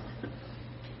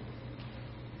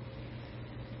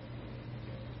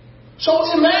 So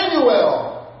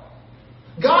Emmanuel,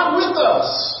 God with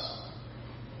us.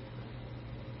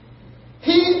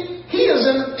 He is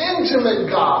an intimate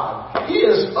God. He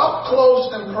is up close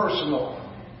and personal.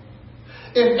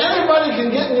 If anybody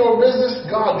can get in your business,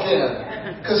 God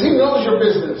can. Because He knows your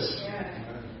business.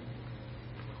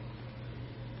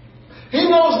 He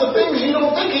knows the things you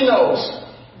don't think He knows.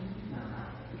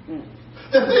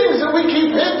 The things that we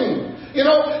keep hidden. You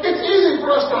know, it's easy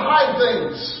for us to hide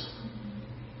things.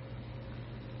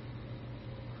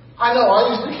 I know, I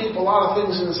used to keep a lot of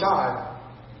things inside.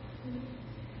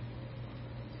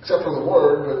 Except for the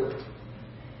Word, but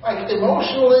like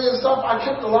emotionally and stuff, I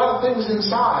kept a lot of things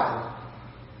inside.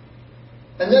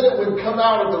 And then it would come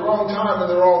out at the wrong time in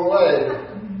the wrong way,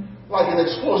 like an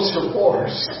explosive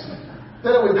force.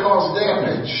 Then it would cause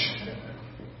damage.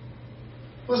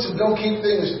 Listen, don't keep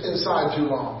things inside too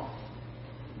long.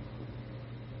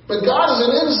 But God is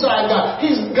an inside God.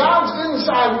 He's God's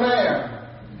inside man.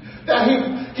 That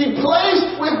He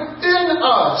placed within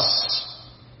us.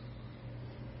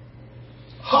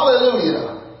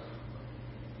 Hallelujah.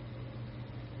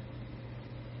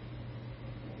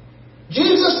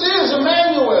 Jesus is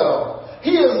Emmanuel.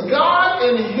 He is God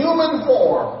in human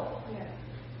form.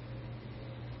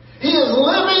 He is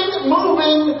living,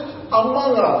 moving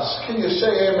among us. Can you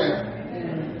say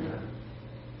amen?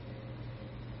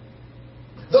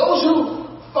 Those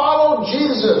who follow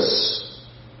Jesus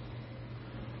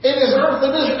in His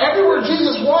earthly ministry, everywhere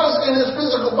Jesus was in His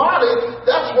physical body,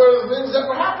 that's where the things that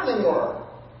were happening were.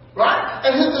 Right?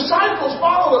 And His disciples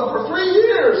followed Him for 3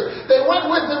 years. They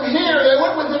went with Him here. They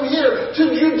went with Him here to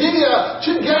Judea,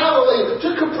 to Galilee, to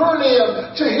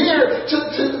Capernaum, to here,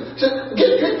 to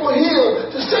get people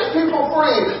healed, to set people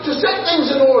free, to set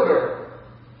things in order.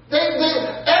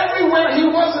 Everywhere He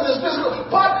was in His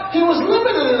physical, but He was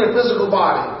limited in a physical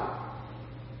body.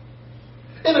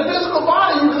 In a physical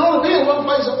body, you can only be in one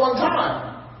place at one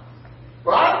time.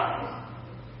 Right?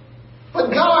 But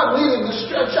God needed to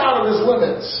stretch out of His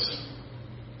limits.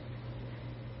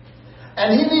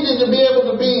 And He needed to be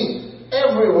able to be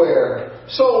everywhere.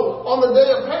 So, on the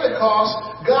day of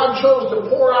Pentecost, God chose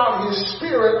to pour out His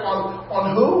Spirit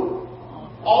on who?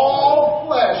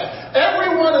 All flesh.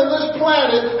 Everyone in this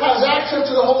planet has access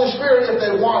to the Holy Spirit if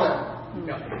they want Him.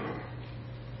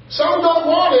 Some don't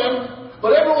want Him,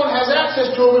 but everyone has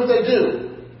access to Him if they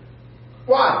do.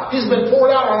 Why? He's been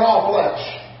poured out on all flesh.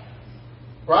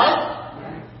 Right?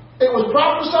 It was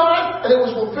prophesied and it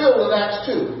was fulfilled in Acts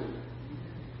 2.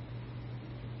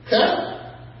 Okay?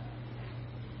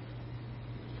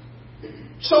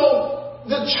 So,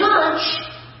 the church,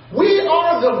 we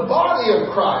are the body of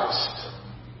Christ.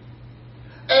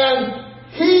 And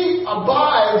He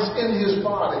abides in His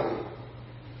body.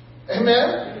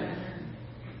 Amen?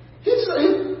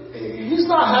 He's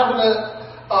not having an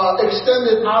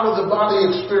extended out of the body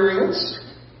experience.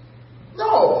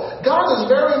 No. God is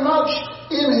very much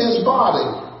in His body.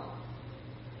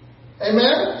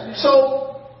 Amen?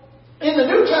 So, in the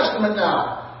New Testament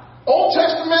now, Old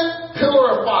Testament,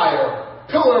 pillar of fire,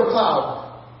 pillar of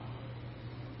cloud.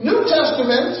 New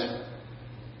Testament,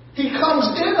 He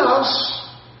comes in us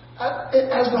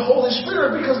as the Holy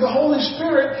Spirit, because the Holy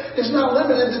Spirit is not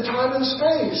limited to time and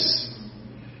space.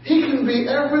 He can be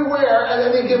everywhere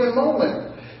at any given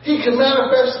moment. He can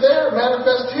manifest there,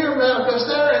 manifest here, manifest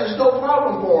there, and there's no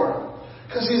problem for Him.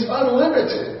 Because He's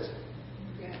unlimited.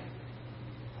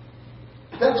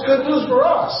 That's good news for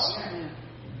us.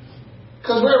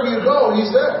 Because wherever you go,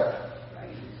 He's there.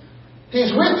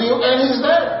 He's with you and He's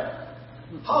there.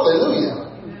 Hallelujah.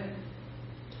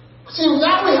 See,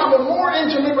 now we have a more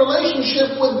intimate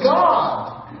relationship with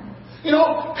God. You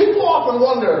know, people often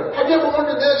wonder, have you ever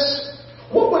wondered this?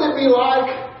 What would it be like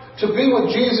to be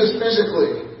with Jesus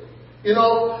physically? You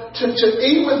know, to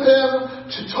eat with Him,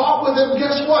 to talk with Him.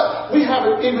 Guess what? We have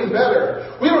it even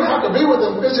better. We don't have to be with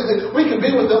Him physically. We can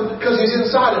be with Him because He's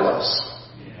inside of us.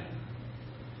 Yeah.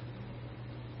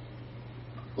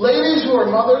 Ladies who are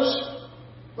mothers,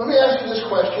 let me ask you this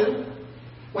question.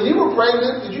 When you were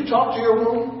pregnant, did you talk to your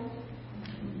womb?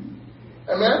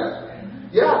 Amen?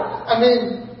 Yeah. I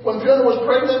mean, when Fiona was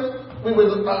pregnant, we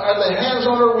would lay hands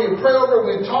on her, we would pray over her,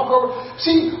 we would talk over her.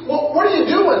 See, well, what are you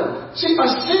doing? See, a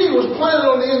seed was planted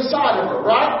on the inside of her,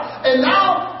 right? And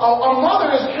now a mother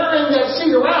is carrying that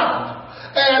seed around.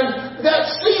 And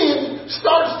that seed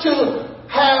starts to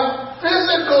have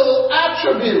physical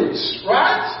attributes,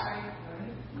 right?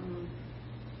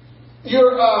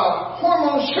 Your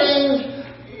hormones change.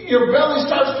 Your belly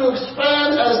starts to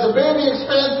expand as the baby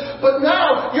expands. But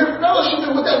now you're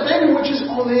fellowshipping with that baby which is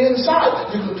on the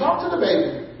inside. You can talk to the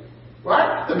baby.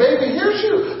 Right? The baby hears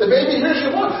you. The baby hears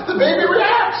your voice. The baby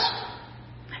reacts.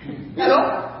 You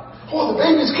know? Oh, the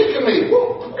baby's kicking me.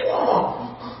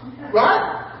 Right?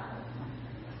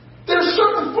 There's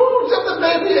certain foods that the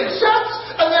baby accepts,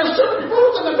 and there's certain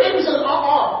foods that the baby says,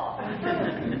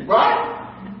 Right?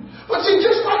 But see,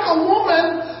 just like a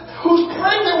woman who's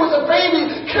pregnant with a baby,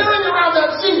 carrying around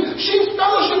that seed, she's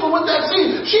fellowshipping with that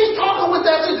seed. She's talking with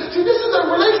that seed. See, this is the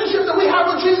relationship that we have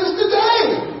with Jesus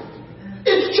today.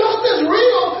 It's just as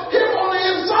real, him on the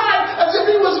inside, as if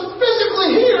he was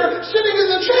physically here, sitting in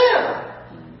the chair.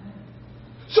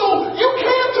 So you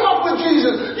can talk with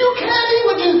Jesus. You can eat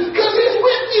with Jesus, because he's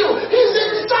with you. He's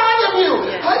inside of you.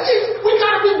 We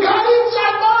got to be God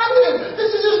inside minded.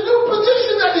 This is his new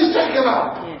position that he's taken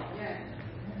up.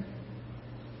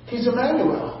 He's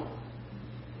Emmanuel.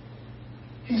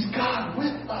 He's God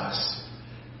with us.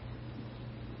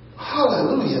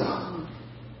 Hallelujah.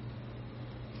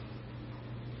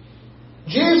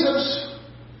 Jesus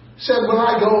said, when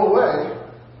I go away,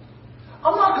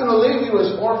 I'm not going to leave you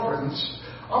as orphans.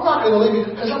 I'm not going to leave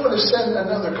you, because I'm going to send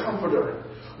another comforter.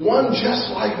 One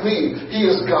just like me. He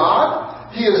is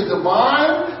God. He is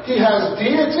divine. He has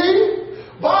deity.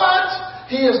 But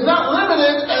he is not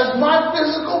limited as my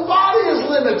physical body is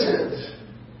limited.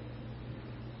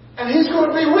 And he's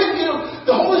going to be with you.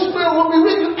 The Holy Spirit will be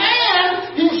with you.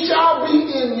 And he shall be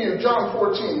in you. John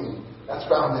 14. That's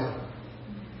found there.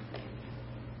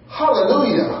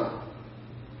 Hallelujah.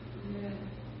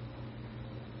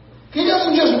 He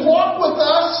doesn't just walk with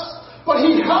us, but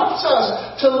he helps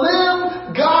us to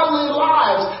live godly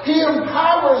lives. He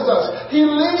empowers us. He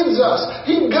leads us.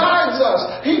 He guides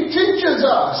us. He teaches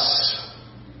us.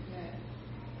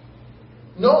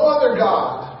 No other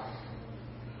God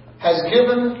has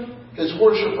given his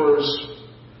worshipers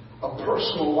a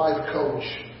personal life coach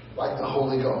like the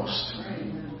Holy Ghost.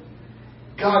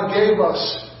 God gave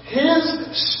us his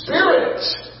Spirit.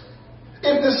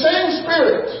 If the same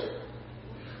Spirit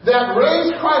that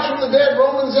raised Christ from the dead,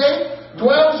 Romans 8,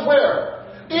 dwells where?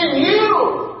 In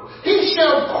you. He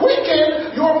shall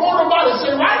quicken your mortal body.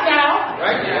 Say right now,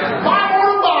 my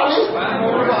mortal body,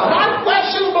 my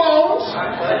flesh and bones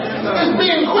is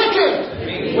being quickened,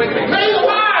 made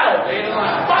alive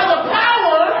by the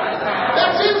power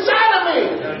that's inside of me.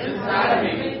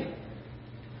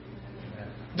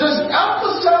 Does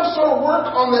Alka-Seltzer work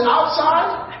on the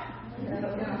outside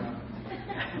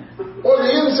or the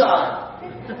inside?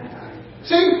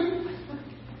 See,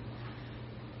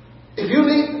 if you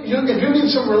need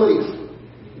some relief,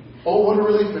 oh, what a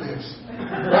relief it is,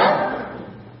 right?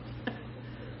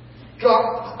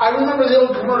 Drop. I remember the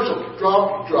old commercial.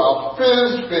 Drop, drop,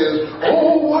 fizz, fizz.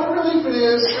 Oh, what a relief it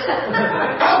is.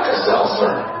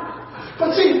 Alka-Seltzer.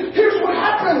 But see, here's what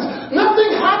happens.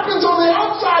 Nothing happens on the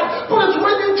outside, but it's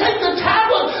when you take the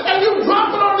tablet and you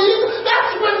drop it on the inside.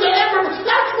 That's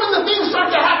when the things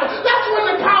start to happen. That's when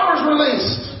the power is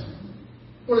released.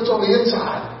 When it's on the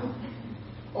inside.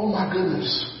 Oh my goodness.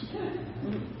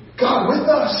 God with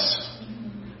us.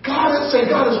 God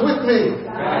is with me.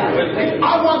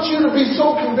 I want you to be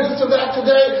so convinced of that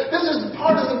today. This is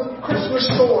part of the Christmas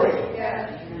story.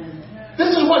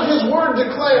 This is what his word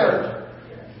declared.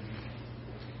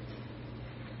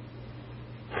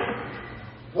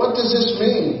 What does this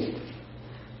mean?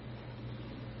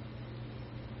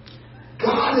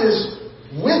 God is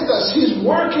with us. He's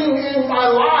working in my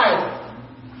life.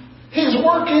 He's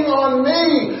working on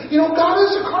me. You know, God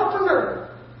is a carpenter.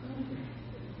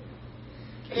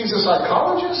 He's a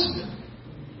psychologist.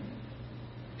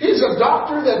 He's a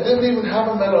doctor that didn't even have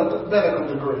a medical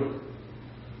degree.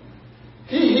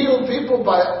 He healed people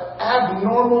by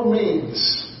abnormal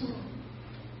means.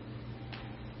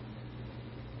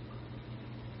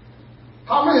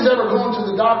 How many has ever gone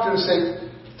to the doctor and say,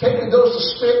 take a dose of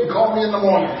spit and call me in the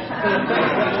morning?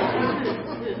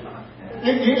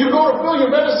 you go to fill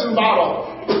your medicine bottle.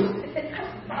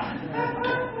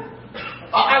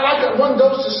 I like that one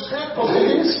dose of spit,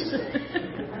 please.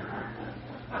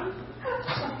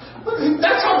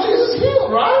 That's how Jesus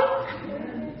healed, right?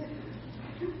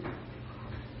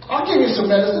 I'll give you some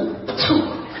medicine.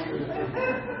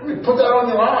 Let me put that on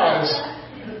your eyes.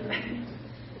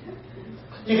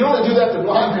 You can only do that to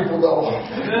blind people, though.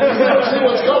 You never see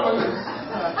what's coming.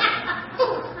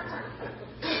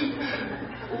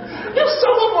 If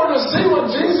someone were to see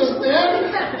what Jesus did,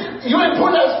 you ain't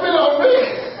put that spit on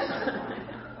me.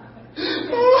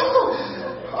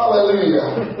 Hallelujah.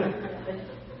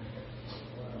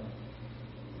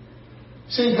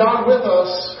 See, God with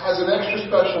us has an extra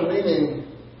special meaning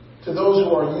to those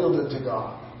who are yielded to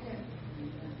God,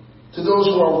 to those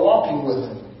who are walking with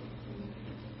Him.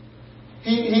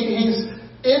 He's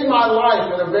in my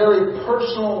life in a very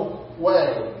personal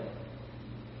way.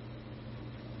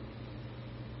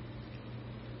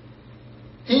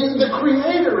 The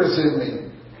Creator is in me.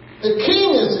 The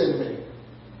King is in me.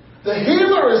 The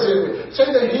Healer is in me. Say,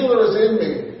 the Healer is in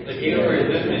me. The Healer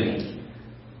is in me.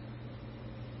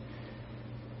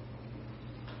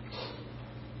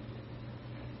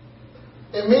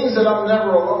 It means that I'm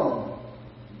never alone.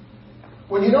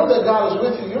 When you know that God is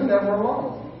with you, you're never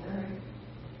alone.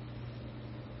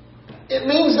 It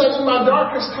means that in my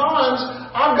darkest times,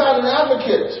 I've got an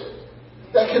advocate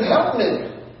that can help me,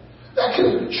 that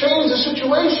can change the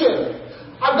situation.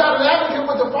 I've got an advocate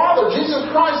with the Father, Jesus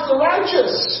Christ the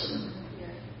righteous.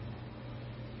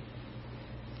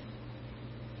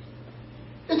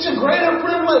 It's a greater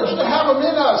privilege to have Him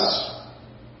in us.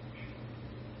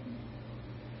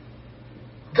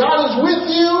 God is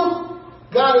with you.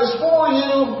 God is for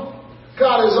you.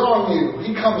 God is on you.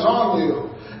 He comes on you.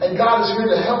 And God is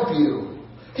here to help you.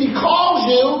 He calls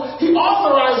you. He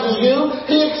authorizes you.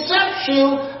 He accepts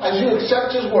you as you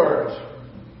accept His word.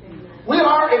 We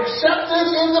are accepted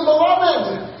in the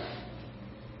beloved.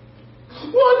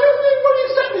 Well, I didn't think when He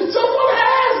accepted me. Someone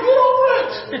has. Get over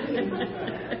it.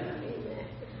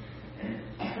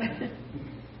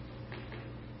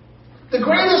 The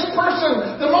greatest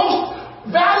person, the most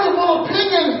valuable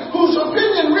opinion, whose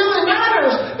opinion really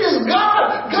matters, is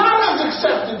God. God has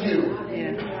accepted you.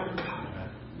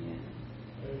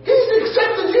 He's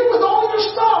accepted you with all your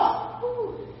stuff.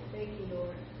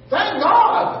 Thank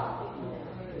God.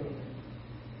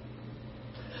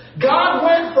 God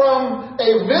went from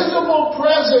a visible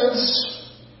presence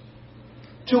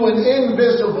to an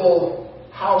invisible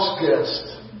house guest.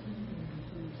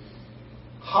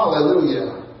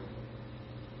 Hallelujah.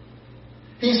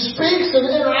 He speaks and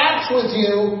interacts with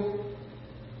you.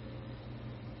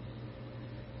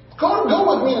 Go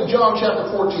with me to John chapter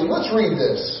 14. Let's read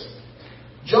this.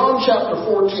 John chapter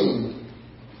 14.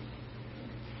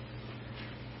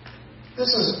 This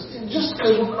is just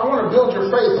because I want to build your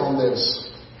faith on this.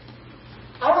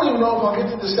 I don't even know if I'll get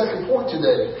to the second point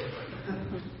today,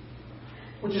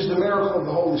 which is the miracle of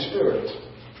the Holy Spirit.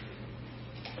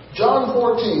 John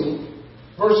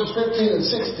 14, verses 15 and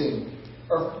 16.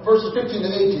 Or verses 15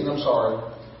 and 18, I'm sorry.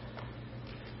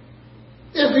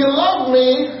 If you love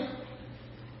me,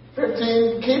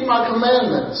 15, keep my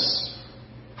commandments.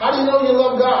 How do you know you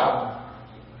love God?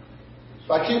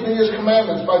 By keeping His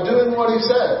commandments, by doing what He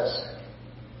says.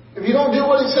 If you don't do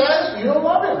what He says, you don't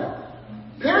love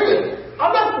Him. Period.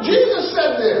 Jesus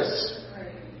said this.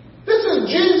 This is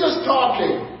Jesus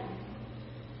talking.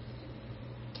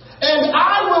 And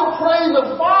I will pray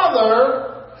the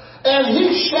Father, and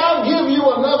He shall give you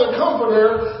another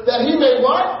comforter, that He may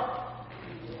what?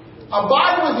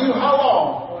 Abide with you how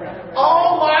long? Forever.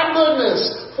 Oh my goodness.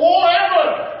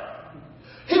 Forever.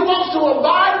 He wants to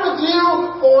abide with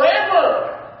you forever.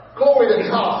 Glory to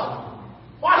God.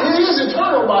 Why? He is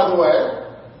eternal, by the way.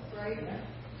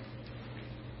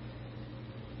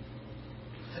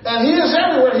 And He is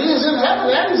everywhere. He is in heaven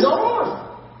and He's on earth.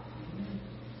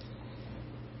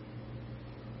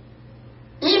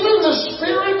 Even the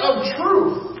Spirit of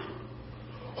truth,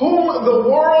 whom the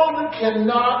world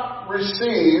cannot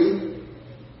receive,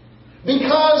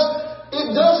 because it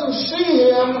doesn't see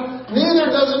Him, neither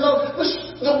does it know.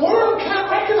 The world can't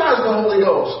recognize the Holy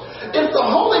Ghost. If the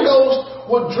Holy Ghost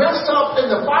would dress up in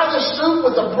the finest suit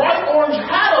with a bright orange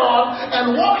hat on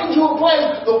and walk into a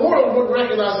place, the world wouldn't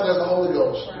recognize it as the Holy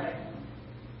Ghost.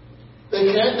 They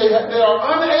can't. They are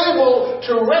unable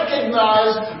to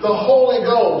recognize the Holy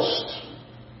Ghost.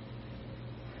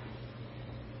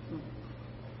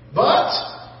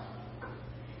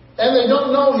 And they don't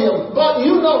know Him. But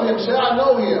you know Him. Say, I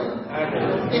know Him.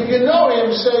 If you know Him,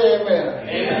 say amen.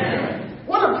 Amen.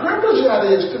 What a privilege that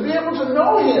is to be able to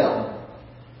know Him.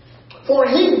 For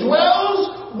He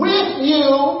dwells with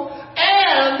you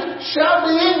and shall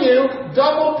be in you,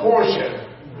 double portion.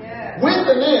 Yeah. With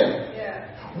and in.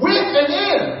 Yeah. With and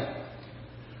in.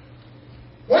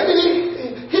 When did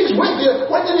He's with you.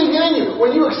 When did He get in you?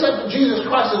 When you accepted Jesus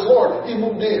Christ as Lord, He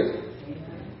moved in.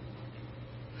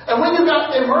 And when you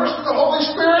got immersed in the Holy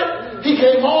Spirit, He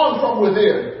came on from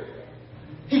within.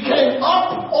 He came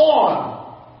up on.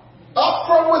 Up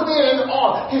from within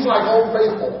on. He's like Old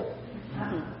Faithful.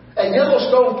 At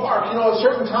Yellowstone Park, at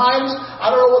certain times, I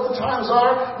don't know what the times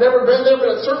are, never been there, but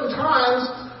at certain times,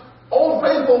 Old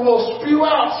Faithful will spew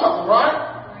out something, right?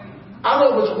 I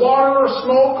don't know if it's water or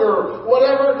smoke or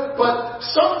whatever, but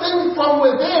something from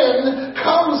within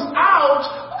comes out,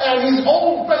 and He's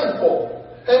Old Faithful.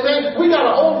 Amen. We got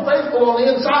an Old Faithful on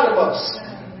the inside of us.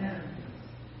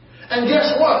 And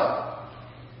guess what?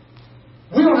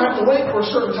 We don't have to wait for a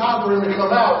certain time for Him to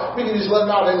come out. We can just let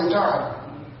Him out any time.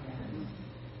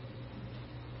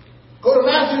 Go to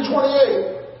Matthew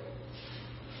 28.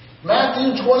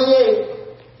 Matthew 28.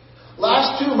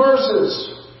 Last two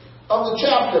verses of the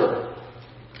chapter.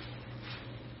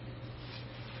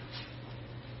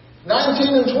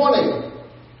 19 and 20.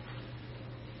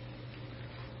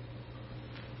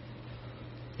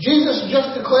 Jesus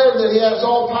just declared that He has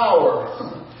all power.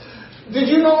 Did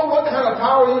you know what kind of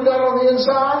power you got on the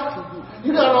inside?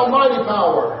 You got almighty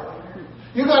power.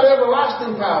 You got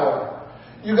everlasting power.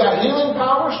 You got healing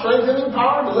power, strengthening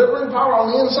power, delivering power on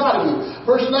the inside of you.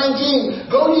 Verse 19,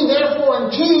 go ye therefore and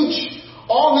teach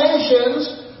all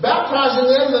nations, baptizing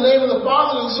them in the name of the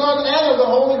Father, and the Son, and of the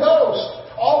Holy Ghost.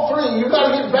 All three. You've got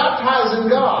to get baptized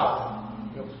in God.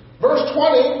 Verse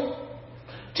 20,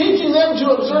 teaching them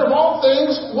to observe all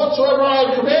things whatsoever I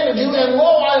have commanded you, and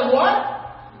lo, I am what?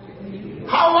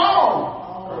 How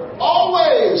long?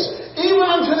 Always. Even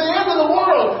unto the end of the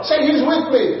world. Say, He's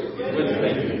with me.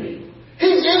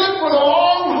 He's in it for the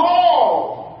long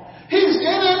haul. He's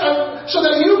in it so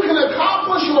that you can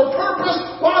accomplish your purpose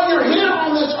while you're here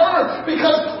on this earth.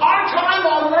 Because our time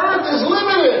on earth is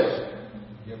limited.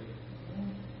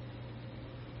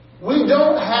 We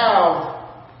don't have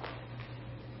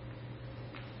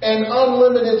an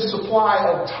unlimited supply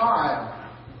of time.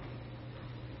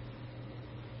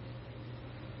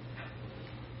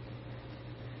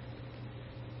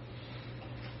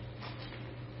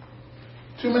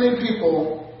 Too many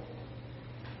people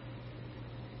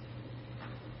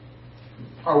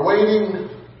are waiting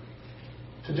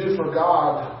to do for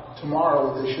God tomorrow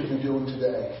what they should be doing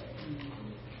today.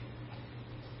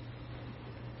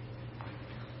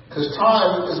 Because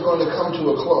time is going to come to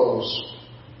a close.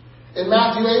 In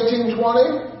Matthew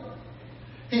 18:20,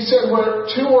 He said, where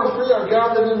two or three are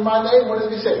gathered in my name, what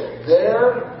did He say?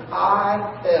 There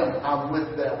I am. I'm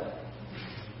with them.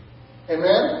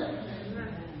 Amen?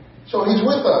 So He's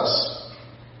with us.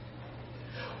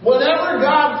 Whenever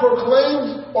God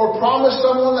proclaimed or promised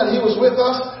someone that He was with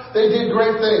us, they did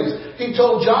great things. He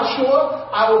told Joshua,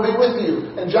 I will be with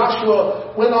you. And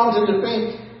Joshua went on to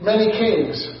defeat many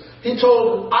kings. He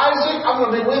told Isaac, I'm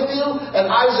going to be with you. And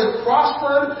Isaac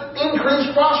prospered,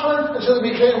 prospered, until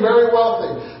he became very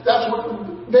wealthy. That's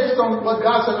based on what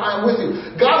God said, I am with you.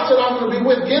 God said, I'm going to be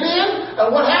with Gideon.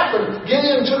 And what happened?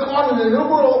 Gideon took on an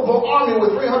innumerable army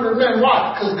with 300 men.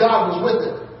 Why? Because God was with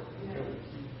him.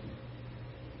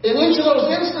 In each of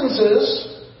those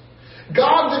instances,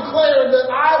 God declared that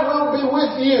I will be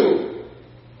with you.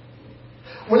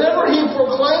 Whenever He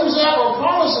proclaims that or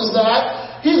promises that,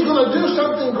 He's going to do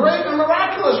something great and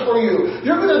miraculous for you.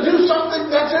 You're going to do something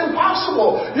that's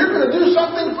impossible. You're going to do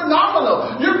something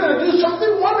phenomenal. You're going to do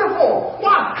something wonderful.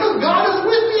 Why? Because God is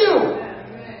with you.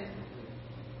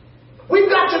 We've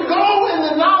got to go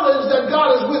in the knowledge that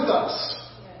God is with us.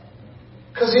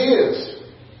 Because He is.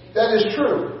 That is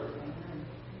true.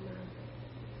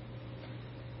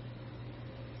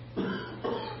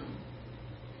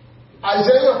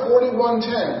 Isaiah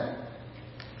 41:10.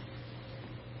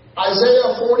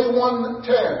 Isaiah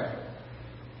 41:10.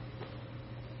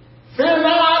 Fear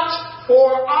not,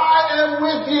 for I am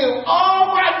with you.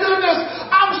 Oh my goodness,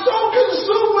 I'm so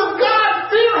consumed with God,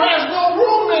 fear has no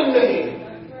room in me.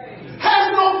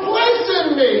 Has no place in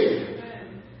me.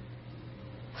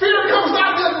 Fear comes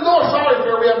knocking at the door. Sorry,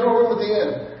 fear, we have no room at the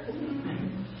inn.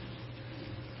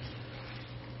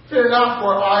 Fear not,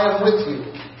 for I am with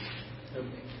you.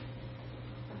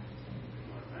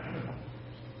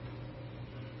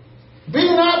 Be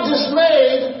not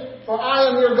dismayed, for I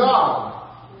am your God.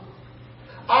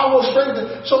 I will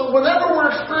strengthen. So whenever we're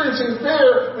experiencing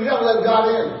fear, we got to let God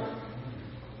in.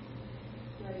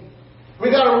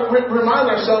 We got to remind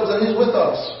ourselves that He's with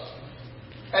us.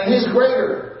 And He's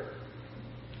greater.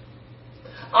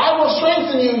 I will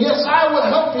strengthen you. Yes, I will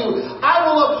help you. I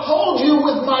will uphold you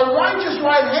with my righteous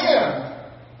right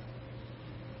hand.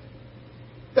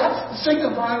 That's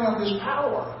signifying of His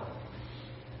power.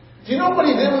 Do you know what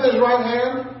He did with His right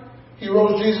hand? He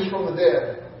rose Jesus from the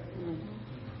dead.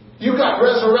 You got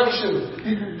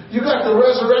resurrection. You got the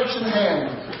resurrection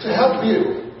hand to help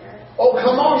you. Oh,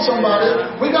 come on, somebody.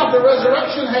 We got the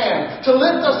resurrection hand to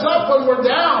lift us up when we're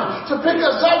down, to pick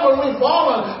us up when we've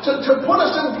fallen, to put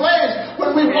us in place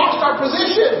when we've lost our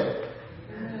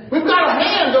position. We've got a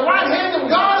hand. The right hand of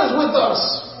God is with us.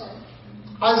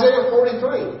 Isaiah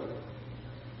 43.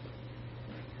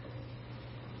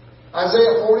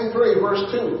 Isaiah 43, verse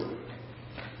 2.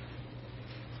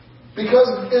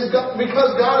 Because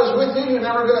God is with you, you're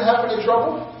never going to have any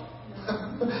trouble?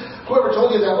 Whoever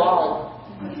told you that lied.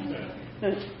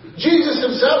 Jesus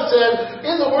himself said,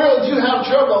 in the world you have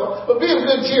trouble, but be of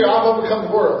good cheer, I've overcome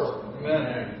the world.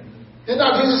 Amen. Did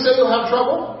not Jesus say you'll have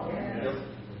trouble? Yep.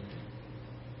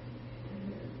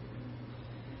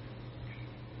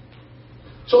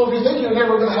 So if you think you're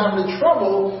never going to have any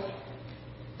trouble,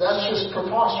 that's just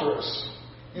preposterous.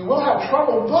 You will have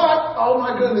trouble, but, oh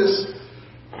my goodness,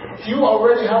 you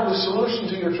already have the solution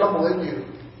to your trouble in you.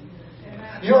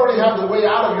 You already have the way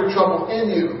out of your trouble in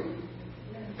you.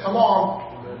 Come on.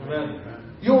 Amen.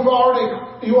 You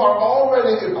are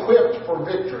already equipped for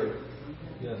victory.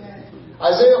 Yes.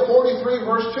 Isaiah 43,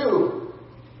 verse 2.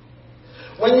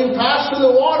 When you pass through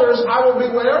the waters, I will be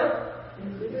where?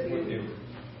 With you.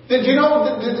 Did you know,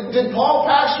 did Paul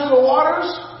pass through the waters?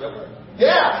 Yep.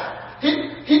 Yeah.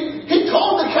 He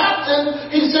told the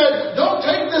captain, he said, don't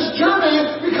take this journey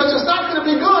because it's not going to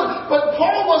be good. But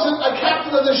Paul wasn't a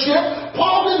captain of the ship.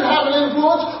 Paul didn't have an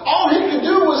influence. All he could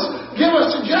do was give a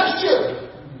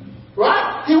suggestion.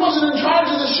 Right? He wasn't in charge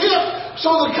of the ship.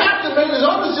 So the captain made his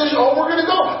own decision. Oh, we're going to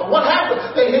go. What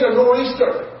happened? They hit a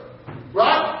nor'easter.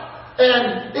 Right?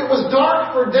 And it was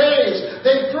dark for days.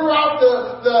 They threw out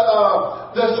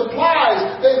the supplies.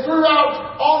 They threw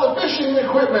out all the fishing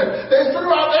equipment. They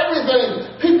threw out everything.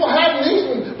 People hadn't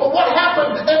eaten. But what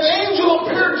happened? An angel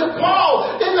appeared to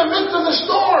Paul in the midst of the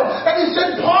storm. And he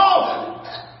said, Paul,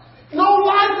 no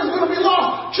life is going to be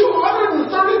lost. 230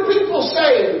 people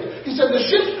saved. He said the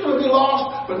ship's going to be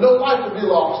lost, but no life will be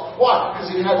lost. Why?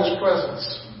 Because he had his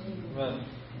presence. Amen.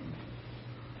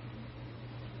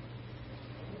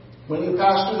 When you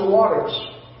pass through the waters,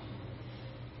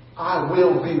 I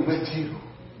will be with you.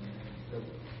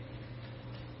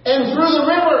 And through the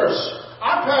rivers.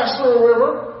 I passed through a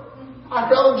river. I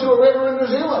fell into a river in New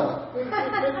Zealand.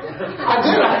 I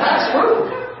did. I passed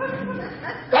through.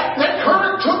 That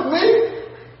current took me.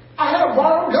 I had a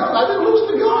borrowed gun. I didn't lose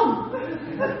the gun.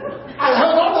 I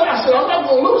held on to it. I said, I'm not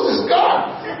going to lose this gun.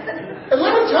 And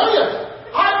let me tell you,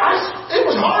 it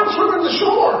was hard swimming the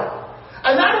shore.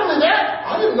 And not only that,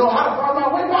 I didn't know how to find my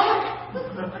way back.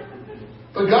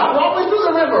 But God brought me through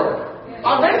the river.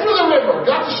 I've been through the river.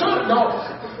 Got to show it. No.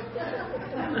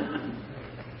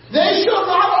 They shall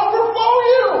not overflow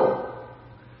you.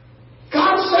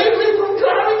 God saved me from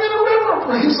drowning in a river.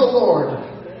 Praise the Lord.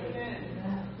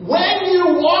 When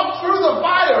you walk through the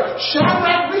fire,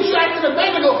 Shadrach, Meshach, and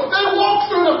Abednego, they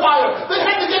walked through the fire. They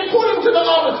had to get put into the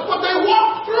oven, but they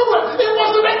walked through it. It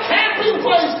wasn't a camping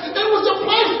place. It was a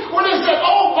place where they said,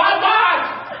 oh,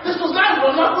 bye-bye. This was nice,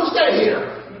 but I'm not going to stay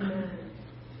here.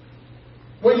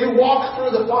 When you walk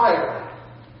through the fire,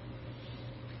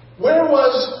 where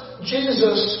was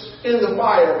Jesus in the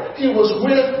fire? He was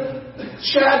with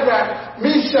Shadrach,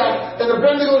 Meshach, and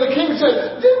Abednego. The king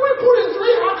said, didn't we put in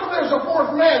three? How come there's a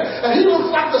fourth man? And he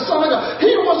looks like the Son of God. He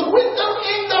was with them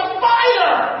in the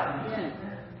fire.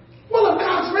 Well, if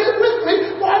God's with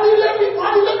me, why did he let me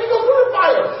go through the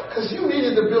fire? Because you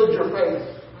needed to build your faith.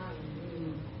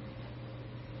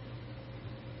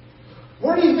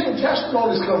 Where do you think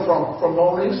testimonies come from? From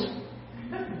moanies?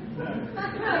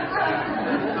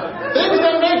 Things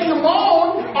that make you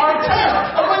moan are a test.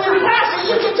 And when you pass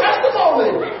it, you get testimony.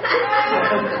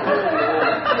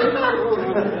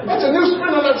 That's a new spin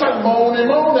on that time. Moany.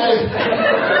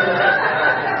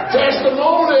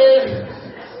 Testimony.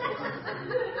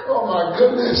 Oh my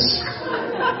goodness.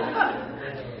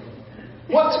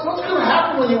 What's going to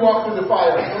happen when you walk through the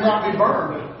fire? You'll not be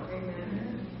burned.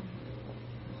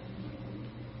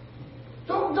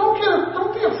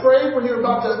 Don't be afraid when you're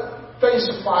about to face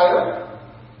a fire.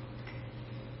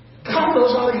 God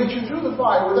knows how to get you through the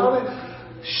fire without it.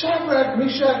 Shadrach,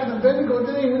 Meshach, and Abednego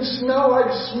didn't even smell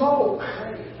like smoke.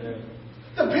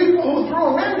 The people who threw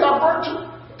them in got burnt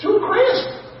to a crisp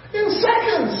in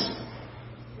seconds.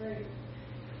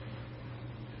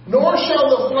 Nor shall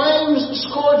the flames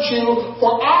scorch you,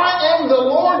 for I am the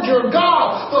Lord your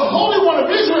God, the Holy One of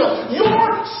Israel, your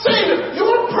Savior,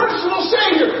 your personal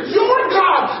Savior, your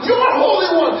God, your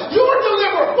Holy One, your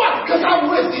deliverer. Why? Because I'm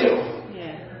with you.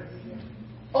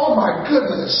 Oh my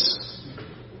goodness.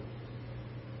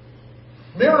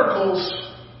 Miracles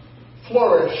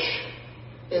flourish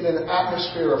in an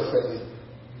atmosphere of faith.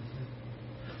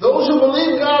 Those who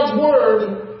believe God's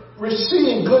word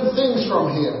receive good things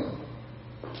from Him.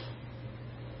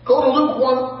 Go to Luke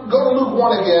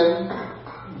 1 again.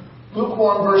 Luke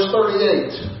 1 verse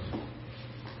 38.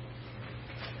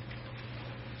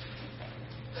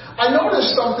 I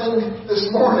noticed something this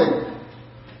morning.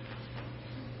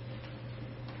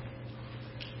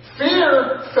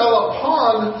 Fear fell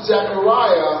upon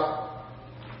Zechariah,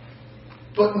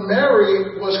 but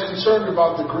Mary was concerned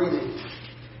about the greeting.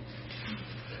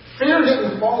 Fear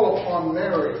didn't fall upon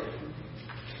Mary.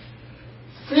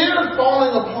 Fear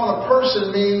falling upon a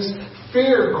person means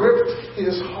fear gripped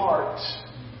his heart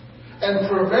and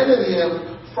prevented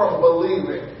him from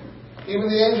believing. Even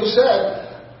the angel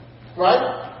said,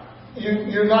 right?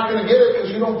 You're not going to get it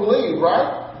because you don't believe,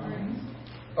 right?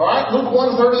 All right? Luke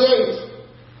 1:38.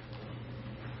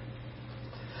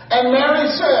 And Mary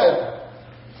said,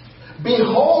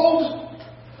 behold,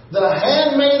 the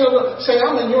handmaid of the... Say,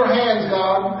 I'm in your hands,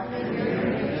 God.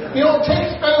 You know, it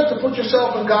takes faith to put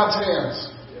yourself in God's hands.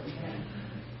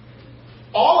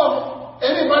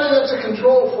 Anybody that's a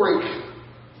control freak,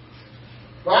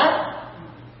 right?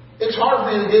 It's hard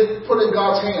for you to get put in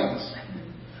God's hands.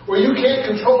 Where you can't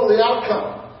control the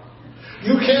outcome.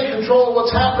 You can't control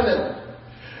what's happening.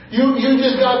 You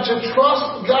just got to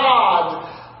trust God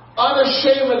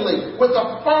unashamedly, with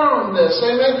a firmness.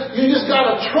 Amen? You just got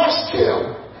to trust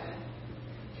Him.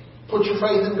 Put your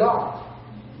faith in God.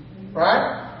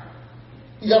 Right?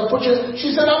 You got to put your... She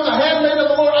said, I'm the handmaid of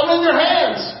the Lord. I'm in your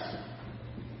hands.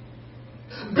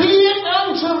 Be it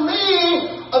unto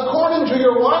me according to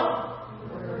your what?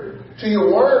 Word. To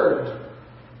your word.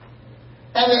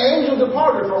 And the angel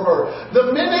departed from her.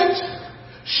 The minute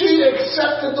she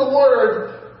accepted the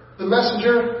word, the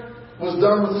messenger was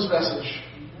done with his message.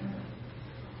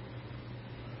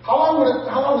 How long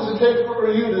does it take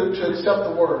for you to accept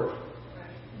the word?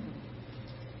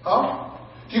 Huh?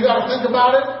 You got to think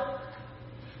about it.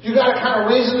 You got to kind of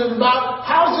reason about it.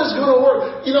 How's this going to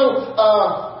work? You know,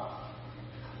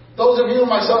 those of you,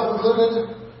 myself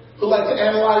included, who like to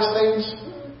analyze things,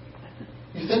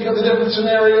 you think of the different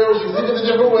scenarios, you think of the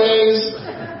different ways.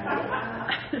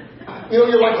 You know,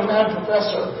 you're like a mad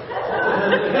professor.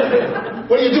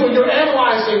 What are you doing? You're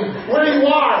analyzing where you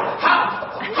are.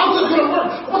 How's this going to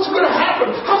work? What's going to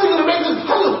happen? How's it going to make this?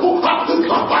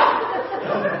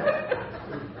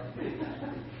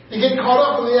 You get caught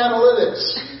up in the analytics.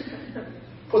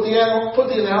 Put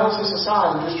the analysis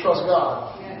aside and just trust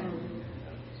God.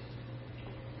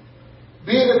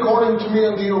 Be it according to me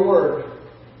unto your word.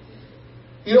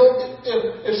 You know,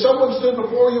 if someone stood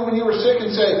before you when you were sick and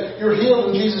say, you're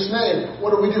healed in Jesus' name, what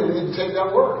do? We need to take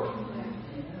that word.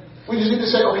 We just need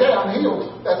to say, okay, I'm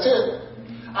healed. That's it.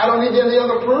 I don't need any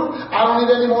other proof. I don't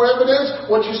need any more evidence.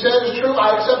 What you said is true.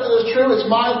 I accept it as true. It's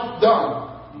mine. Done.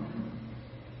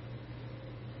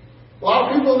 A lot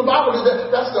of people in the Bible do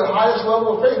that. That's their highest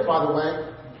level of faith, by the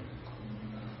way.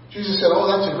 Jesus said,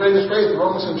 that's the greatest faith, the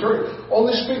Roman centurion.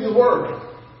 Only speak the word.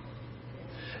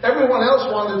 Everyone else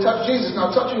wanted to touch Jesus. Now,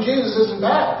 touching Jesus isn't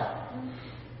bad.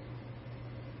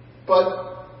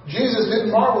 But Jesus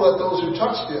didn't marvel at those who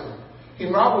touched him. He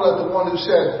marveled at the one who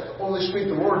said, only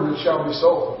speak the word and it shall be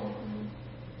so.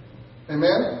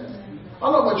 Amen? I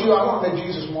don't know about you, I want to make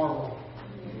Jesus marvel.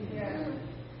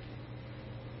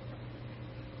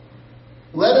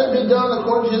 Let it be done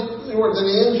according to the word. Then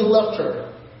the angel left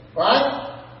her.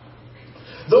 Right?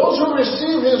 Those who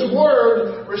receive his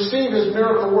word receive his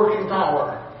miracle working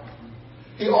power.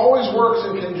 He always works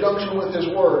in conjunction with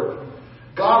his word.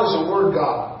 God is a word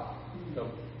God.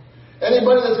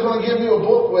 Anybody that's going to give you a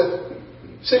book with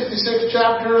 66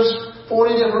 chapters,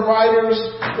 40 different writers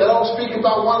that all speak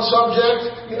about one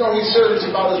subject, you know he's serious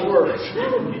about his word.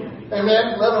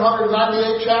 Amen?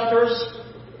 1,198 chapters.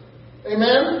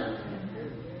 Amen?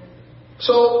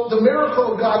 So the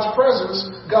miracle of God's presence,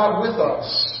 God with us.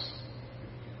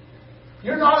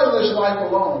 You're not in this life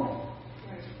alone.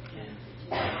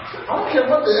 I don't care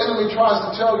what the enemy tries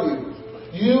to tell you.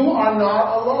 You are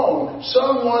not alone.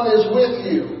 Someone is with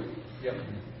you. Yep.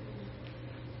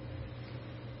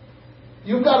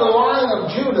 You've got a Lion of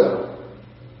Judah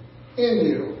in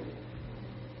you.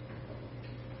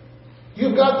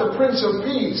 You've got the Prince of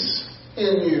Peace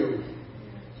in you.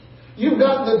 You've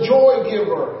got the joy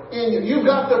giver in you. You've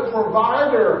got the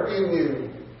provider in you.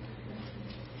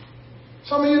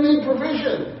 Some of you need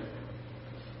provision.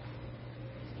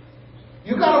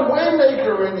 You've got a way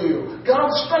maker in you. God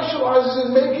specializes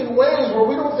in making ways where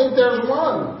we don't think there's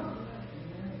one.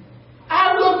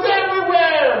 I've looked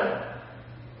everywhere.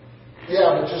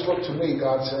 Yeah, but just look to me,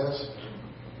 God says.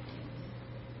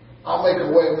 I'll make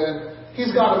a way, man.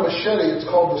 He's got a machete. It's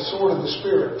called the sword of the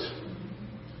Spirit.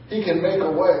 He can make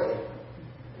a way.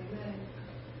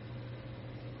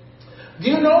 Do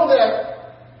you know that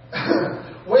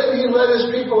when he led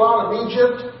his people out of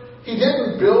Egypt, he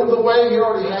didn't build the way, he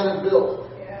already had it built.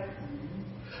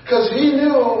 Because he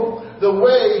knew the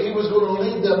way he was going to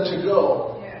lead them to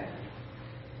go.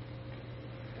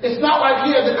 It's not like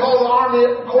he had to call the Army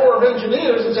Corps of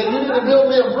Engineers and say, you need to build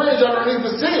me a bridge underneath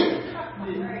the city.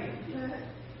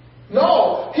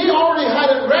 No, he already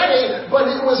had it ready, but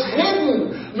it was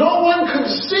hidden. No one could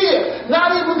see it.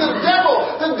 Not even the devil.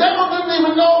 The devil didn't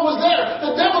even know it was there.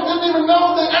 The devil didn't even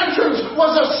know the entrance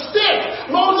was a stick.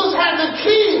 Moses had the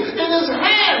key in his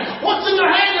hand. What's in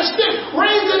your hand? A stick.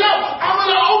 Raise it up. I'm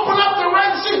going to open up the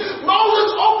Red Sea.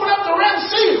 Moses opened up the Red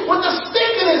Sea with the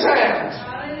stick in his hand.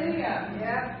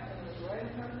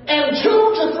 And 2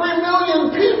 to 3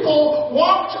 million people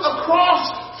walked across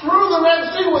through the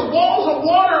Red Sea with walls of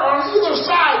water on either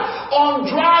side on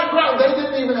dry ground. They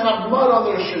didn't even have mud on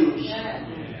their shoes.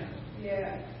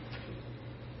 Yeah.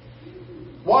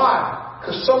 Why?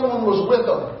 Because someone was with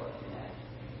them.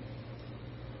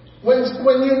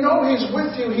 When you know He's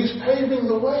with you, He's paving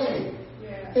the way.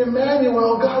 Yeah.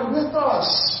 Emmanuel, God with us.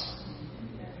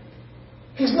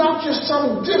 He's not just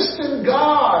some distant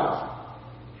God.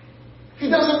 He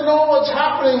doesn't know what's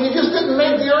happening. He just didn't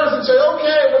make the earth and say,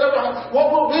 okay, whatever, what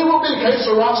will be, que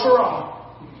sera, sera.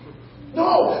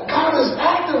 No, God is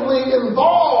actively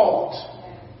involved.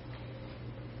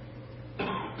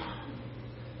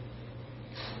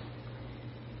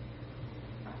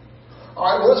 All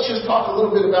right, well, let's just talk a little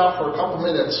bit about, for a couple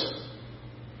minutes,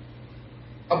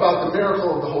 about the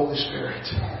miracle of the Holy Spirit.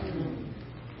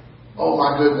 Oh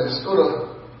my goodness. Go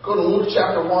to Luke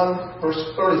chapter 1, verse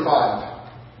 35.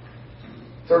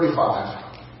 35.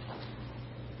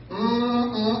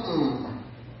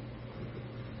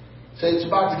 Say it's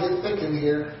about to get thick in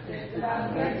here.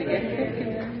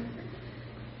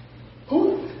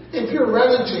 Who, if you're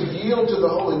ready to yield to the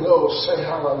Holy Ghost, say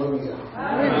hallelujah.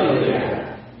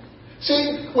 Hallelujah.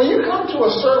 See, when you come to a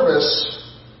service,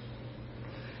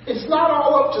 it's not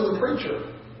all up to the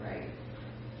preacher. Right.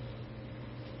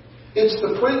 It's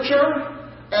the preacher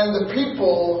and the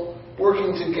people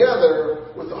working together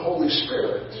with the Holy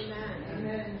Spirit.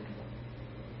 Amen.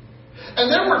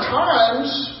 And there were times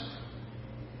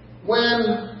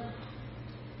when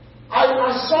I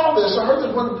saw this. I heard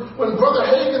that when Brother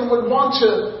Hagin would want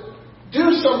to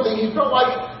do something, he felt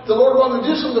like the Lord wanted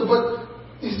to do something, but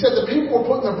he said the people were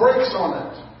putting the brakes on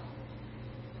it.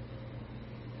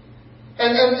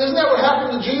 And isn't that what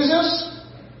happened to Jesus?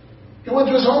 He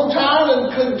went to his hometown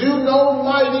and could do no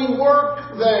mighty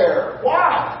work there.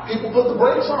 Why? People put the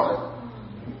brakes on it.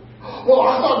 Well,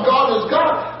 I thought God is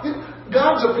God.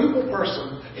 God's a people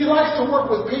person. He likes to work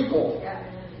with people.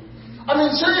 I mean,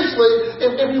 seriously,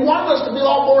 if He wanted us to be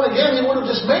all born again, He would have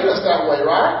just made us that way,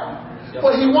 right? Yep.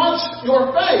 But He wants your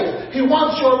faith. He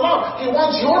wants your love. He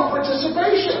wants your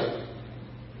participation.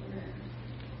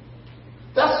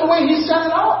 That's the way He set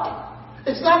it up.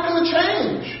 It's not going to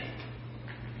change.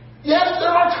 Yes,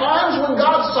 there are times when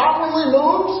God sovereignly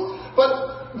moves,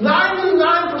 but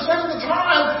 99% of the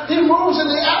time, He moves in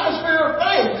the atmosphere of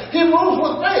faith. He moves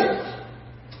with faith.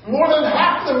 More than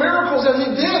half the miracles that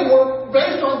He did were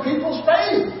based on people's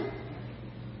faith.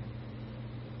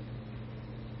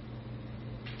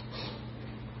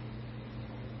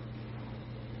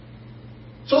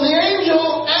 So the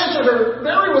angel answered her.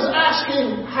 Mary was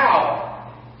asking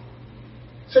how.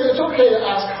 Say, it's okay to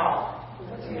ask how.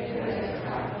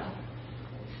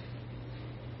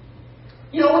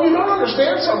 You know, when you don't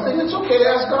understand something, it's okay to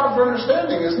ask God for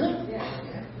understanding, isn't it? Yeah.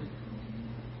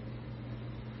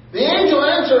 The angel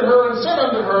answered her and said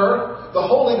unto her, the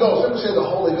Holy Ghost. Let me say the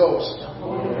Holy Ghost. The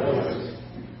Holy Ghost.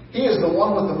 He is the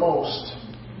one with the most.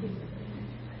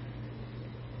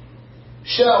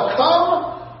 Shall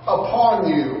come upon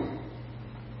you,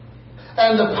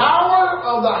 and the power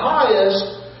of the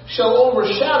highest shall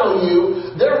overshadow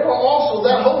you. Therefore also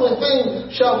that holy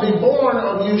thing shall be born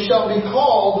of you, shall be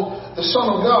called the Son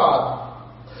of God.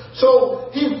 So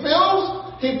He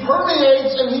fills, He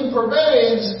permeates, and He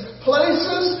pervades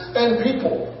places and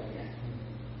people.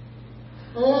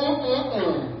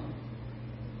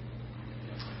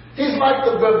 He's like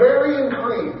the Bavarian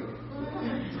cream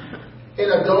in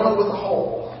a donut with a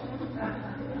hole.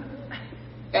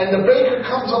 And the baker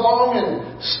comes along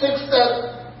and sticks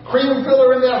that cream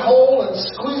filler in that hole and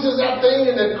squeezes that thing,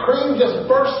 and the cream just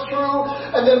bursts through.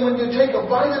 And then when you take a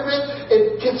bite of it,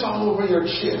 it gets all over your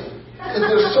chin. And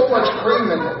there's so much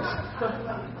cream in it.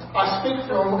 I speak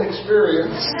from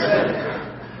experience.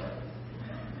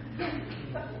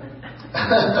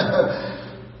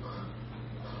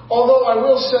 Although I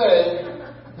will say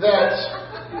that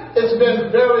it's been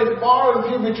very far and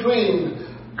few between.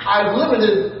 I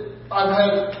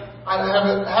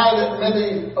haven't had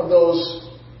many of those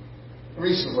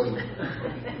recently.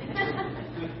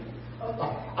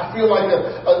 I feel like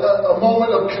a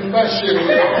moment of confession.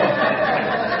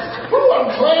 Ooh, I'm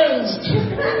cleansed.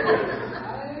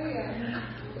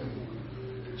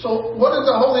 So what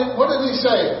did he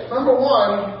say? Number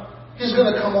one, he's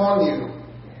going to come on you.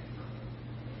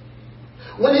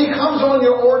 When he comes on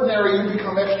your ordinary, you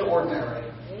become extraordinary.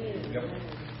 Yep.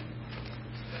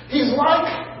 He's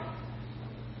like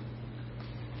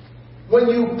when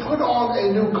you put on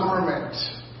a new garment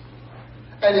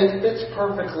and it fits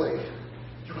perfectly.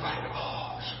 You're like,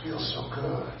 oh, this feels so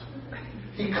good.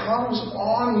 He comes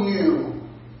on you.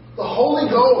 The Holy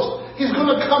Ghost, He's going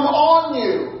to come on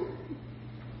you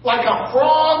like a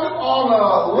frog on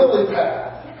a lily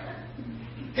pad.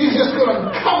 He's just going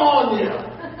to come on you.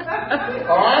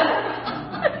 Alright?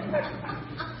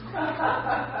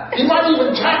 He might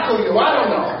even tackle you. I don't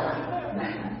know.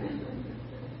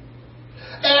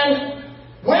 And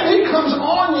when He comes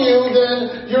on you,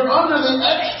 then you're under the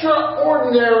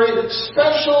extraordinary,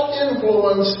 special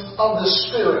influence of the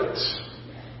Spirit.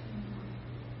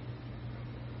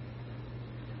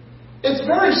 It's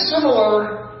very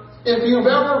similar if you've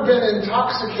ever been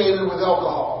intoxicated with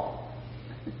alcohol.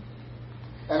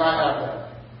 And I have that.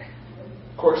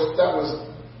 Of course, that was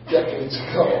decades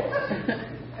ago.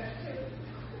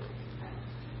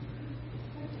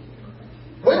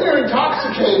 When you're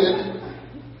intoxicated,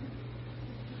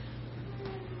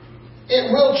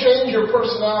 it will change your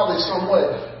personality some way.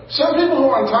 Some people who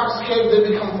are intoxicated,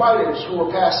 they become fighters who are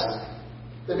passive.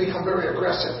 They become very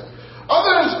aggressive.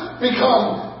 Others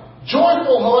become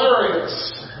joyful, hilarious.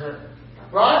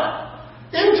 Right?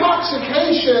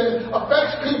 Intoxication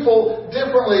affects people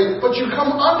differently, but you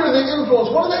come under the influence.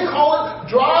 What do they call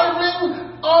it?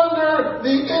 Driving under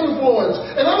the influence.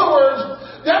 In other words,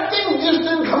 that thing just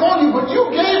didn't come on you, but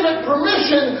you gave it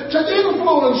permission to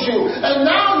influence you. And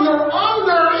now you're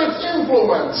under its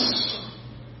influence.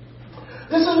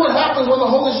 This is what happens when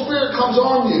the Holy Spirit comes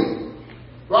on you.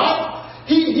 Right?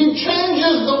 He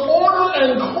changes the order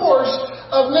and course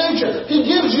of nature. He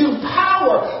gives you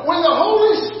power. When the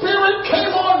Holy Spirit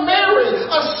came on Mary,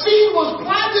 a seed was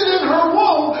planted in her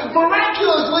womb,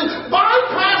 miraculously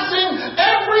bypassing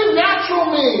every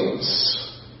natural means.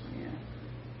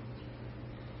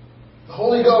 The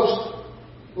Holy Ghost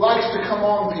likes to come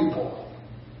on people.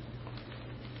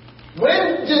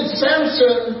 When did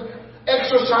Samson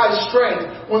exercise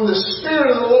strength? When the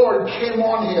Spirit of the Lord came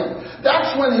on him.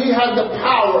 That's when he had the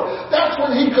power. That's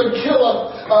when he could kill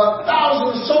 1,000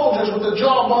 soldiers with the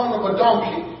jawbone of a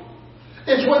donkey.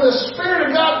 It's when the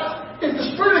Spirit of God, if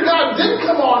the Spirit of God didn't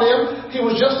come on him, he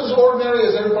was just as ordinary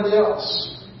as everybody else.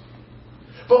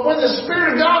 But when the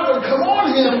Spirit of God would come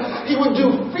on him, he would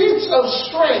do feats of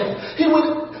strength. He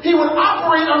would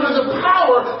operate under the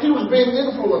power he was being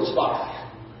influenced by.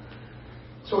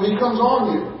 So he comes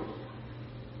on you.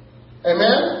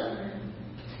 Amen?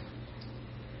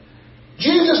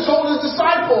 Jesus told his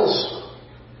disciples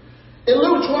in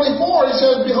Luke 24, he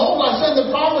says, behold, I send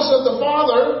the promise of the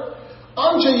Father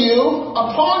unto you,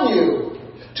 upon you,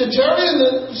 to tarry in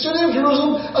the city of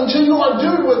Jerusalem until you are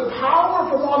endued with power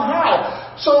from on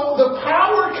high. So the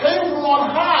power came from on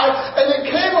high, and it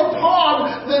came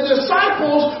upon the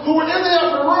disciples who were in the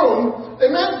upper room.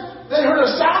 Amen? They heard a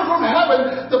sound from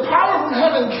heaven. The power from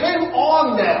heaven came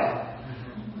on them.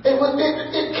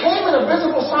 It came in a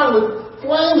visible sign with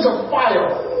flames of fire.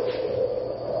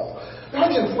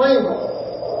 Imagine flame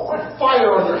like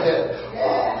fire on your head.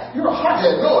 You're a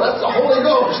hothead. No, that's the Holy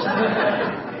Ghost.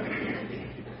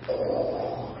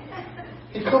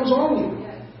 He comes on you.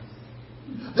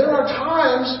 There are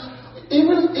times,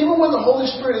 even when the Holy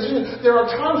Spirit is in you, there are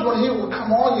times when He will come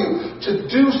on you to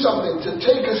do something, to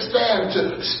take a stand,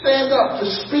 to stand up, to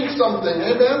speak something.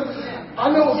 Amen? I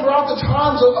know throughout the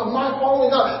times of my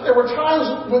following God, there were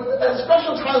times,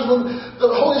 special times when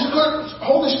the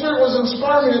Holy Spirit was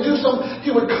inspiring me to do something. He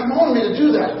would come on me to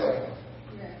do that thing.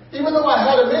 Even though I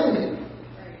had Him in me.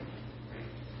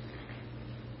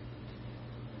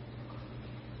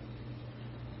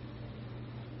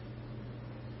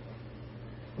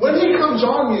 When He comes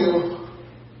on you,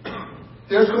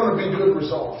 there's going to be good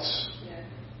results.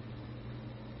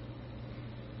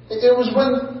 It was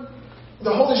when the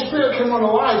Holy Spirit came on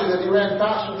Elijah that he ran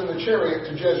faster than the chariot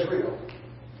to Jezreel.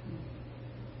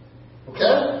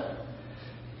 Okay?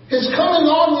 His coming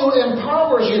on you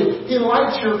empowers you. He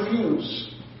lights your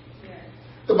fuse.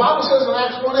 The Bible says in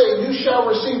Acts 1:8, you shall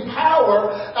receive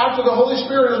power after the Holy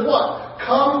Spirit is what?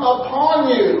 Come upon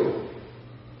you.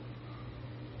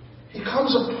 He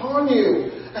comes upon you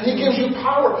and He gives you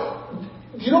power.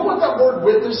 Do you know what that word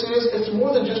witness is? It's more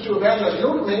than just to evangelize. You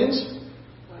know what it means?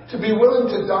 To be willing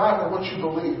to die for what you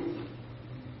believe.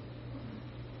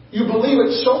 You believe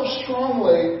it so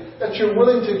strongly that you're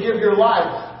willing to give your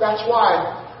life. That's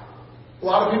why a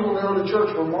lot of people in the early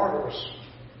church were martyrs.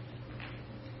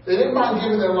 They didn't mind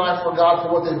giving their life for God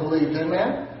for what they believed.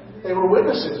 Amen? They were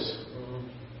witnesses.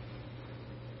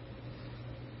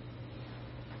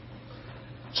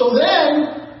 So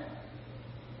then,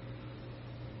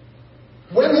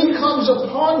 when he comes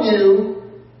upon you,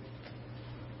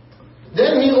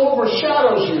 then he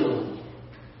overshadows you.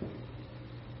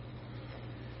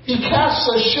 He casts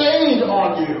a shade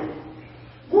on you.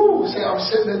 Woo, say, I'm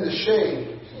sitting in the shade.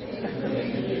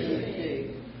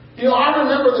 You know, I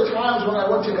remember the times when I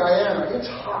went to Guyana. It's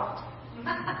hot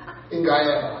in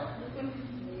Guyana.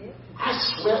 I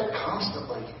sweat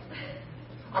constantly.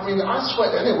 I mean, I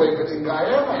sweat anyway, but in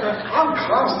Guyana, I'm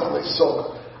constantly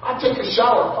soaked. I take a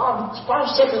shower, five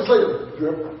seconds later,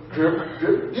 drip, drip,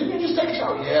 drip. Didn't you just take a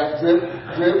shower? Yeah, drip,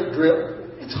 drip,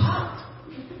 drip. It's hot.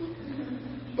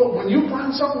 But when you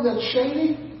find something that's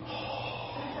shady,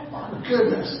 oh my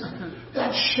goodness,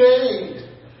 that shade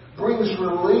brings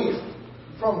relief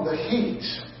from the heat.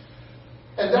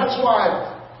 And that's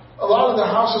why a lot of the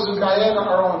houses in Guyana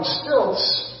are on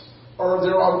stilts, or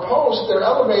they're on posts, they're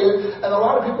elevated, and a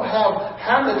lot of people have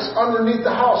hammocks underneath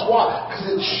the house. Why?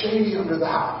 Because it's shady under the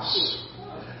house.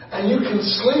 And you can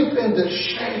sleep in the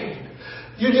shade.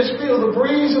 You just feel the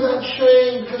breeze of that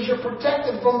shade because you're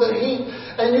protected from the heat,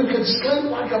 and you can sleep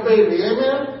like a baby.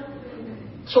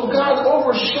 Amen? So God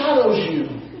overshadows you.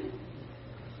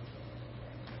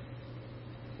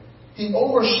 He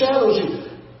overshadows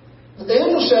you. The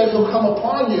angel said he'll come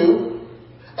upon you,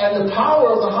 and the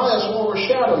power of the highest will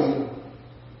overshadow you.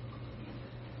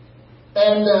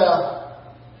 And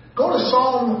go to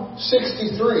Psalm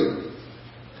 63.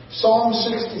 Psalm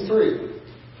 63.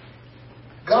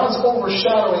 God's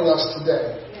overshadowing us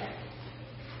today.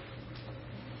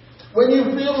 When you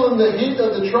feel in the heat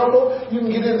of the trouble, you can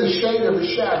get in the shade of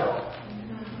His shadow.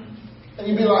 And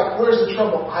you'd be like, where's the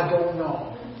trouble? I don't know.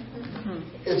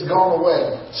 It's gone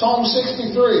away. Psalm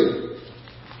 63,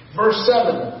 verse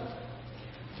 7.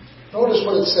 Notice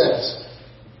what it says.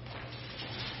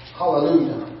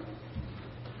 Hallelujah.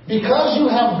 Because you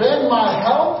have been my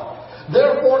help,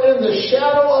 therefore in the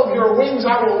shadow of your wings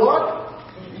I will what?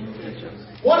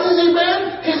 What has He been?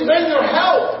 He's been your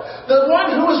help. The one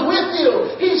who is with you.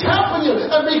 He's helping you.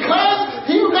 And because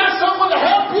you got someone to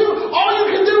help you, all you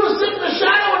can do is sit in the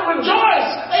shadow and rejoice.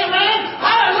 Amen.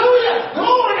 Hallelujah.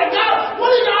 Glory to God. What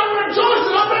are you going to rejoice?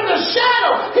 I'm in the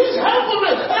shadow. He's helping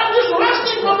me. And I'm just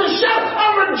resting from the shadow.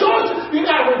 I'm rejoicing. You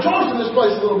got to rejoice in this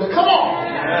place a little bit. Come on.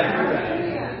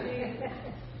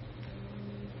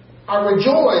 I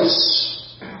rejoice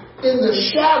in the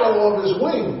shadow of His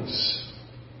wings.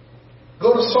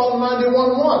 Go to Psalm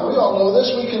 91:1. We all know this.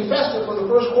 We confessed it for the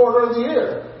first quarter of the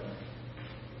year.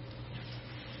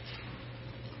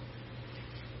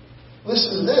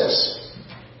 Listen to this.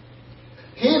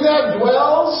 He that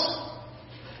dwells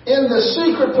in the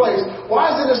secret place.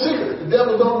 Why is it a secret? The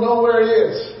devil don't know where it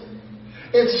is.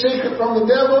 It's secret from the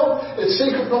devil. It's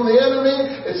secret from the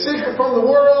enemy. It's secret from the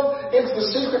world. It's the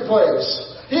secret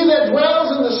place. He that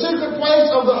dwells in the secret place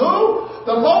of the who?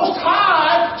 The Most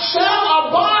High shall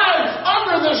abide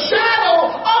under the shadow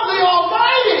of the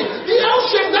Almighty. The El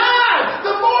Shaddai.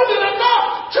 The more than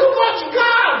enough. Too much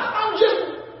God. I'm just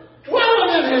dwelling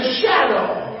in His shadow.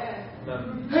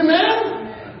 Amen?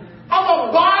 I'm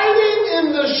abiding in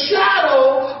the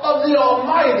shadow of the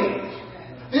Almighty.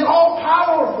 The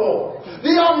all-powerful.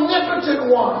 The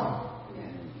omnipotent one.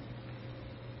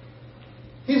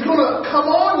 He's going to come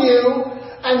on you,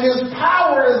 and His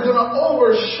power is going to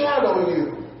overshadow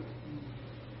you.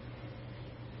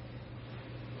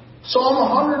 Psalm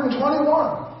 121.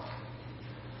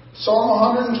 Psalm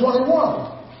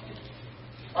 121.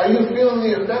 Are you feeling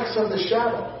the effects of the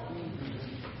shadow?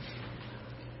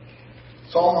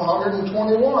 Psalm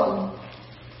 121,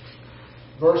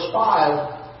 verse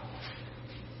 5.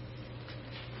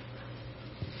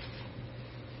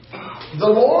 The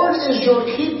Lord is your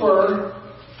keeper.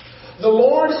 The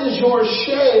Lord is your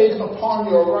shade upon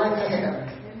your right hand.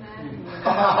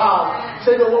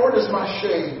 Say, the Lord is my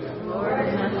shade.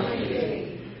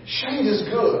 Shade is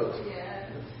good.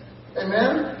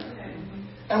 Amen?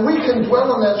 And we can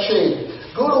dwell in that shade.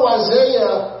 Go to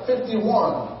Isaiah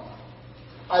 51.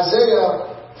 Isaiah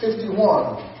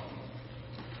 51.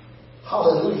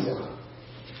 Hallelujah.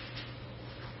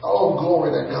 Oh,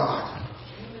 glory to God.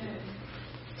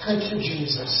 Thank you,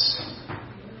 Jesus.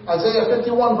 Isaiah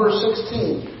 51, verse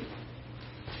 16.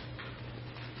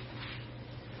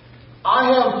 I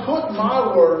have put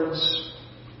my words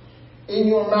in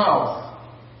your mouth,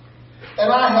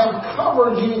 and I have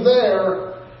covered you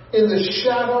there in the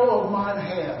shadow of mine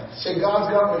hand. Say, God's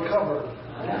got me covered.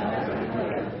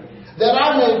 That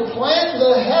I may plant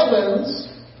the heavens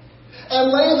and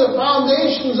lay the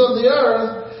foundations of the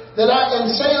earth,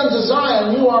 and say unto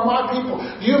Zion, you are my people.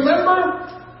 You remember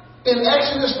In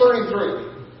Exodus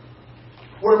 33,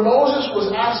 where Moses was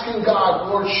asking God,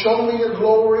 Lord, show me your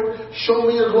glory. Show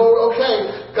me your glory. Okay,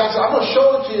 God said, I'm going to show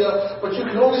it to you, but you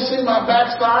can only see my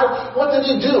backside. What did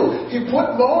he do? He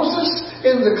put Moses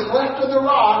in the cleft of the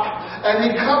rock, and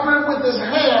he covered him with his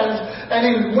hands, and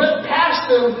he went past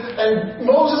him, and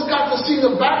Moses got to see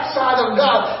the backside of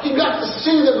God. He got to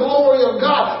see the glory of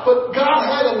God, but God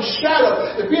had him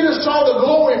shadowed. If he just saw the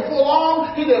glory full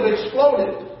on, he'd have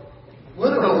exploded.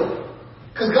 Literally.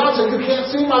 Because God said, you can't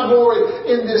see my glory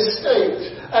in this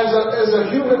state as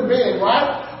a human being,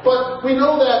 right? But we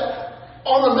know that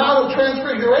on the Mount of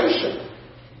Transfiguration,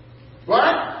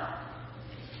 right?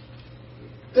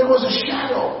 There was a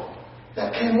shadow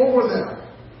that came over them.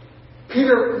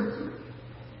 Peter,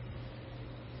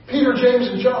 James,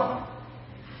 and John.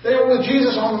 They were with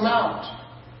Jesus on the Mount.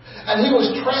 And he was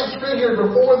transfigured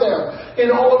before them in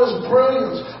all of his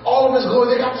brilliance, all of his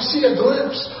glory. They got to see a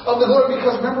glimpse of the glory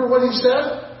because remember what he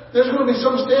said? There's going to be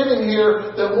some standing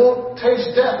here that won't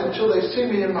taste death until they see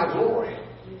me in my glory.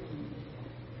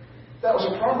 That was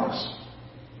a promise.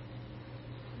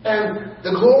 And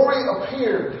the glory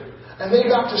appeared, and they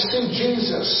got to see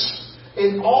Jesus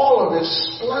in all of his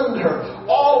splendor,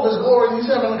 all of his glory.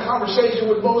 He's having a conversation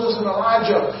with Moses and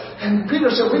Elijah. And Peter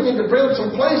said, we need to build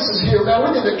some places here, man.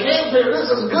 We need to camp here.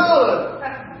 This is good.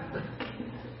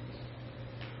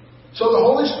 So the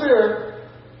Holy Spirit,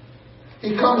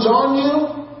 he comes on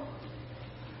you,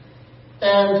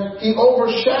 and he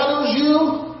overshadows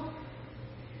you.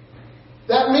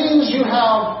 That means you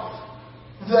have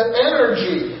the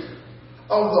energy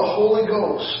of the Holy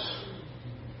Ghost.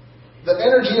 The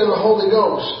energy of the Holy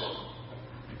Ghost.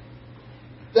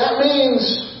 That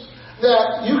means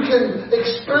that you can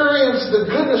experience the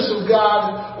goodness of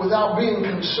God without being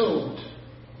consumed.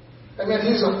 I mean,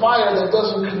 he's a fire that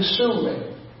doesn't consume me.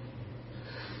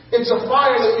 It's a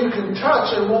fire that you can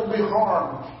touch and won't be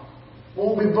harmed,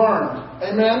 won't be burned.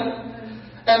 Amen?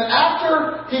 And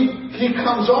after he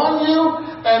comes on you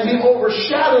and he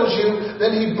overshadows you,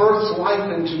 then he births life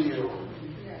into you.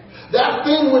 That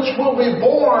thing which will be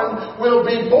born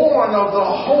of the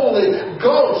Holy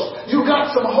Ghost. You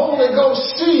got some Holy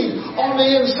Ghost seed on the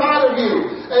inside of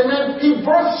you. Amen. He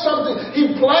births something.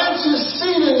 He plants his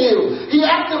seed in you. He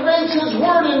activates his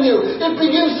word in you. It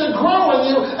begins to grow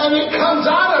in you and it comes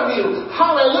out of you.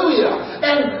 Hallelujah.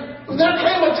 And there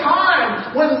came a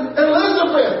time when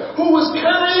Elizabeth, who was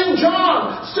carrying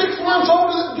John 6 months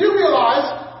older, do you realize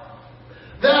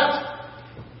that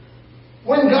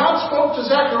when God spoke to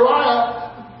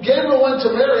Zechariah, Gabriel went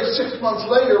to Mary 6 months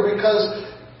later because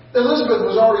Elizabeth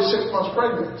was already 6 months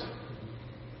pregnant.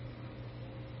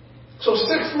 So 6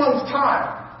 months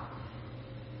time.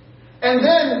 And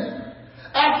then,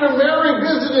 after Mary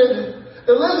visited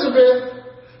Elizabeth,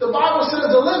 the Bible says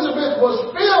Elizabeth was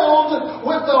filled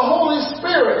with the Holy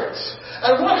Spirit.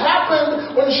 And what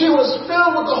happened when she was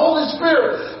filled with the Holy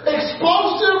Spirit?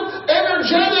 Explosive,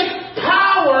 energetic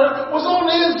power was on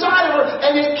the inside of her,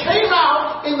 and it came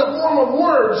out in the form of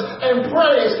words and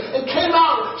praise. It came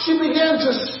out. She began to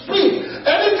speak.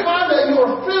 Anytime that you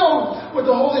are filled with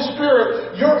the Holy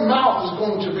Spirit, your mouth is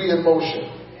going to be in motion.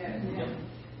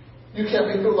 You can't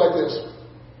be filled like this.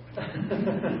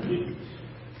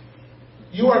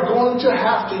 You are going to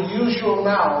have to use your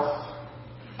mouth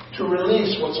to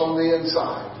release what's on the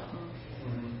inside.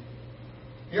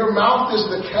 Your mouth is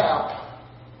the cap.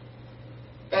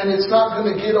 And it's not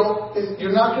going to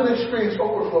you're not going to experience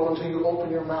overflow until you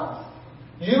open your mouth.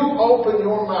 You open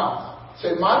your mouth.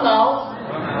 Say, my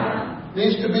mouth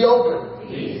needs to be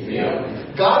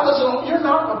open. God doesn't, you're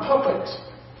not a puppet.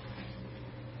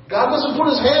 God doesn't put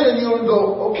his hand in you and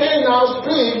go, okay, now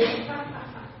speak.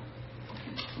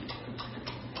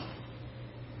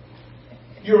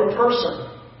 You're a person.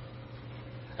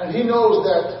 And he knows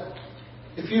that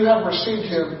if you have received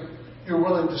him, you're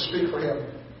willing to speak for him.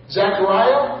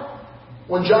 Zechariah,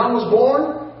 when John was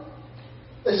born,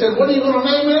 they said, what are you going to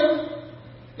name him?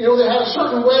 You know, they had a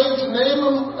certain way to name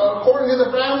him according to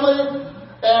the family.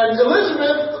 And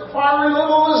Elizabeth, fiery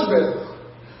little Elizabeth,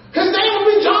 his name would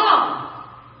be John.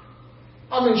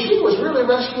 I mean, she was really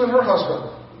rescuing her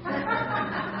husband.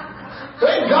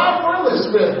 Thank God for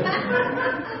Elizabeth.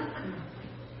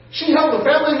 She held the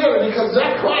family together because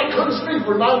Zechariah couldn't speak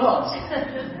for 9 months.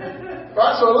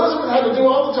 Right? So Elizabeth had to do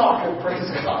all the talking, praise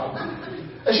God.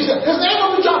 And she said, his name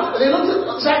will be John. And they looked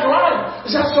at Zechariah.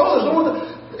 He said, so there's no one.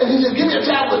 And he said, give me a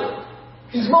tablet.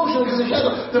 He's motioning because he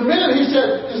can't. The minute he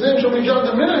said, his name shall be John,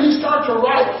 the minute he started to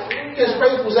write, his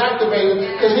faith was activated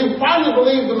because he finally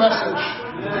believed the message.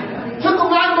 It took him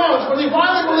 9 months, but he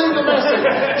finally believed the message.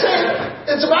 See,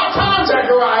 it's about time,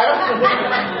 Zechariah.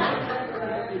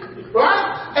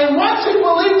 Right? And once he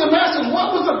believed the message,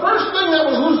 what was the first thing that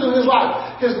was loosed in his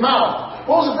life? His mouth.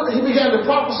 What was the first? He began to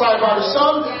prophesy about his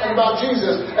son and about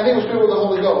Jesus, and he was filled with the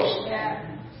Holy Ghost.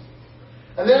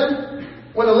 And then,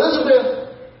 when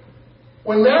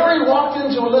Mary walked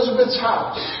into Elizabeth's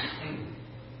house,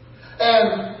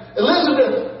 and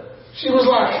Elizabeth, she was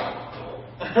like,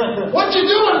 "What you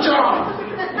doing, John?"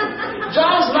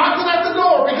 John's knocking at the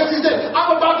door because he said,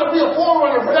 "I'm about to be a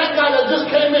forerunner for that guy that just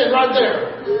came in right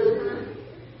there."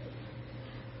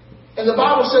 And the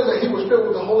Bible said that he was filled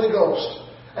with the Holy Ghost.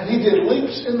 And he did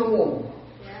leaps in the womb.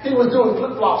 He was doing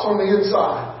flip-flops on the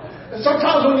inside. And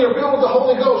sometimes when you're filled with the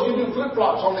Holy Ghost, you do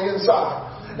flip-flops on the inside.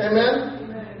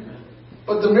 Amen?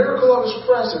 But the miracle of his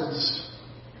presence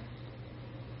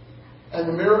and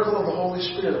the miracle of the Holy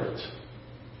Spirit,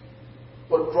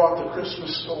 what brought the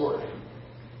Christmas story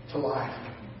to life.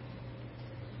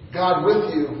 God with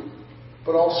you,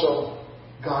 but also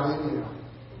God in you.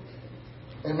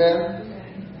 Amen?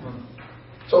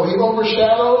 So he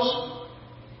overshadows,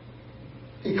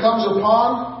 he comes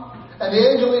upon, and the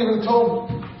angel even told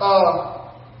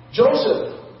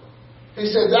Joseph, he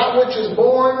said, "That which is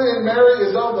born in Mary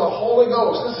is of the Holy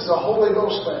Ghost." This is a Holy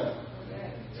Ghost thing.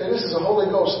 Say, this is a Holy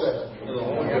Ghost thing.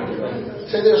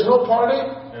 Say, there's no party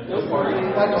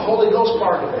like the Holy Ghost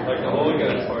party.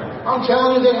 I'm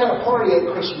telling you, they had a party at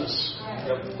Christmas.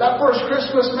 That first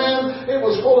Christmas, man, it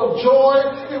was full of joy.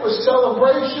 It was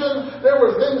celebration. There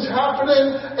were things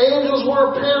happening. Angels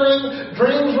were appearing.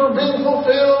 Dreams were being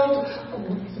fulfilled.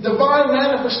 Divine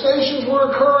manifestations were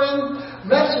occurring.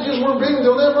 Messages were being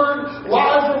delivered.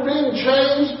 Lives were being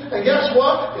changed. And guess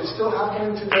what? It's still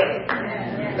happening today.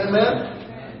 Amen?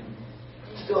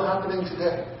 It's still happening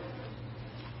today.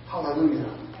 Hallelujah.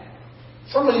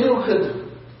 Some of you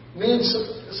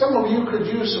could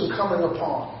use some coming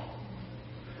upon.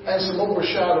 And some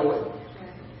overshadowing.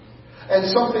 And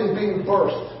something being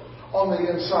birthed on the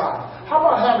inside. How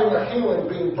about having a healing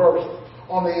being birthed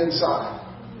on the inside?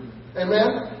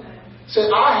 Amen?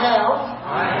 Say, I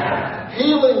have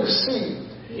healing seed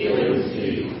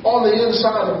on the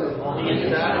inside of me.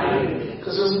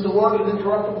 Because isn't the word an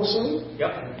incorruptible seed?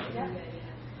 Yep.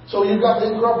 So you've got the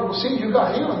incorruptible seed, you've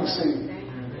got healing seed.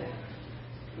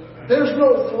 There's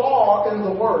no flaw in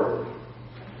the word.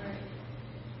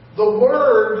 The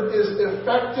Word is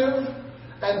effective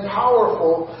and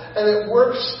powerful, and it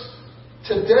works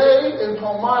today in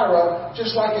Palmyra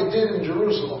just like it did in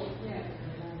Jerusalem.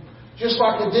 Just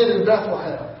like it did in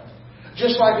Bethlehem.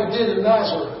 Just like it did in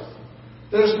Nazareth.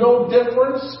 There's no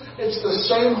difference. It's the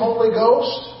same Holy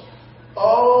Ghost.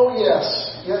 Oh,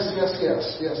 yes. Yes, yes,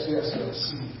 yes. Yes, yes,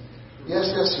 yes. Yes,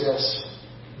 yes, yes.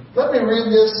 Let me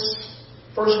read this.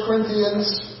 1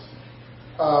 Corinthians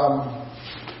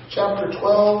chapter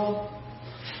 12.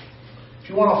 If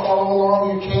you want to follow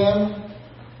along, you can.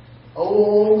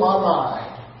 Oh, my.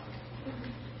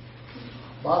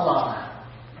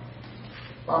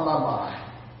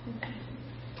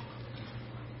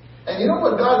 And you know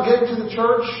what God gave to the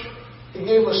church? He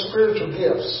gave us spiritual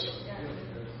gifts.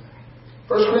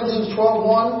 1 Corinthians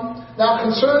 12:1. Now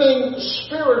concerning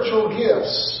spiritual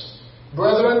gifts,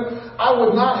 brethren, I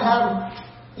would not have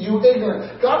you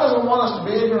ignorant. God doesn't want us to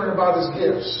be ignorant about His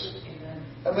gifts.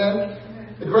 Amen?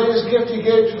 The greatest gift He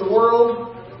gave to the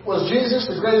world was Jesus.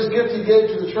 The greatest gift He gave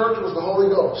to the church was the Holy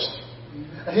Ghost.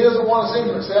 And He doesn't want us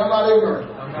ignorant. Say, I'm not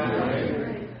ignorant.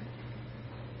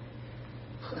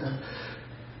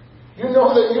 You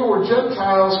know that you were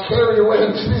Gentiles carried away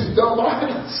into these dumb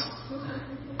idols.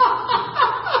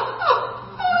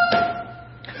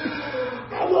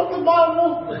 I love the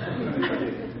Bible.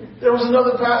 There was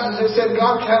another passage that said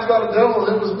God cast out a devil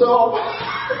and it was dumb.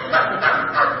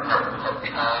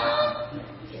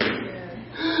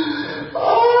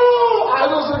 Oh,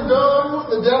 idols are dumb.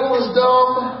 The devil is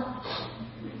dumb.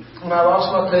 And I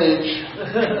lost my page.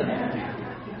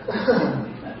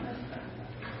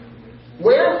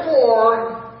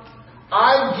 Wherefore,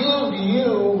 I give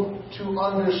you to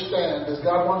understand. Does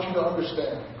God want you to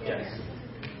understand? Yes.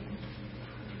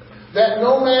 That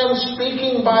no man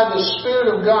speaking by the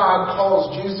Spirit of God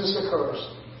calls Jesus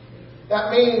accursed. That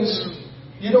means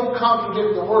you don't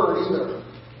contradict the Word either.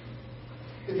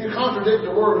 If you contradict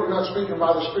the Word, you're not speaking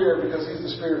by the Spirit because He's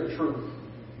the Spirit of truth.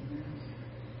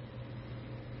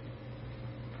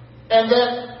 And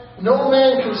that no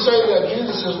man can say that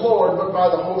Jesus is Lord but by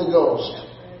the Holy Ghost.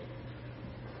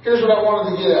 Here's what I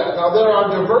wanted to get at. Now there are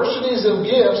diversities of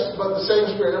gifts, but the same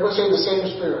Spirit. Everybody say the same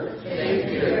Spirit.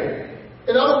 Same Spirit.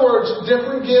 In other words,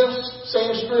 different gifts,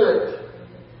 same Spirit.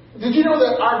 Did you know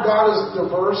that our God is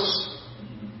diverse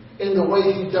in the way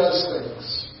He does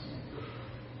things?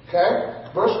 Okay?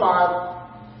 Verse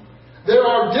 5. There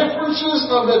are differences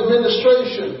of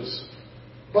administrations,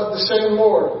 but the same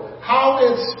Lord. How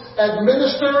it's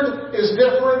administered is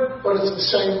different, but it's the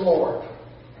same Lord.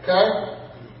 Okay?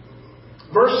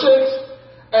 Verse 6,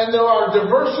 and there are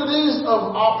diversities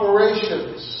of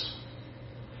operations,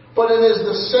 but it is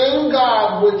the same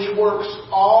God which works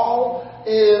all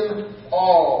in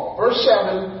all. Verse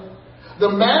 7, the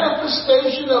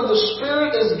manifestation of the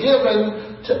Spirit is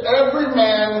given to every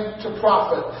man to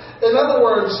profit. In other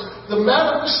words, the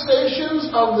manifestations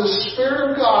of the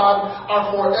Spirit of God are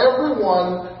for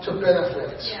everyone to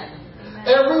benefit.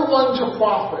 Everyone to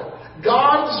profit.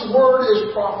 God's Word is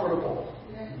profitable.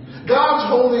 God's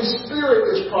Holy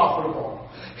Spirit is profitable.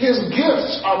 His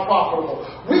gifts are profitable.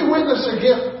 We witness a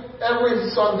gift every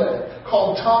Sunday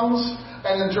called tongues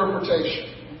and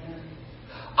interpretation.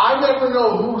 I never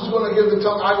know who's going to give the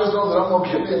tongue. I just know that I'm going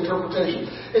to give the interpretation.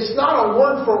 It's not a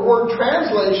word-for-word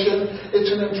translation.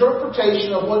 It's an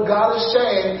interpretation of what God is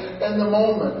saying in the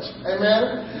moment.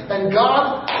 Amen? And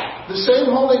God, the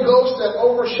same Holy Ghost that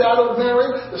overshadowed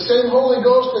Mary, the same Holy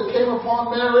Ghost that came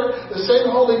upon Mary, the same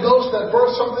Holy Ghost that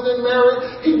birthed something in Mary,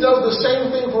 He does the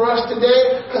same thing for us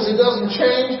today because He doesn't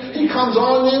change. He comes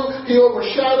on you. He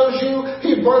overshadows you.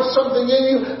 He births something in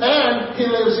you, and He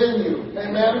lives in you.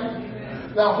 Amen?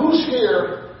 Now, who's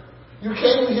here? You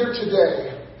came here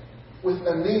today with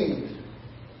a need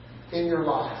in your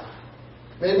life.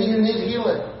 Maybe you need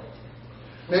healing.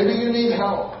 Maybe you need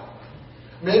help.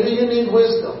 Maybe you need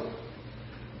wisdom.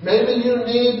 Maybe you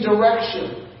need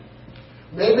direction.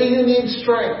 Maybe you need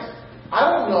strength.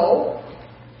 I don't know.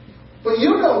 But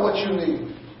you know what you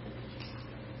need.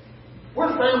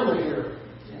 We're family here.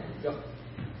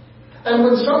 And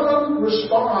when someone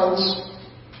responds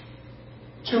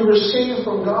to receive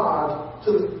from God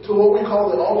to what we call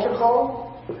the altar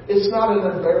call, it's not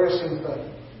an embarrassing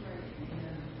thing.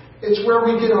 It's where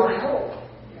we get our help.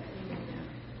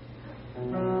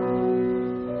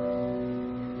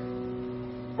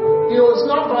 You know, it's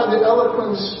not by the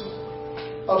eloquence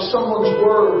of someone's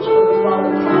words, but it's by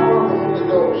the power of the Holy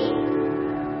Ghost.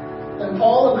 And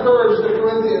Paul encouraged the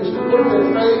Corinthians to put their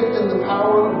faith in the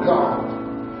power of God.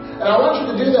 And I want you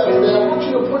to do that today. I want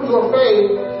you to put your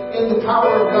faith in the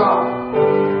power of God.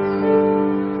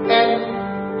 And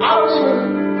I don't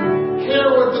even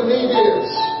care what the need is.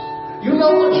 You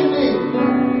know what you need.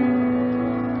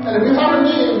 And if you have a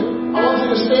need, I want you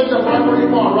to stand up right where you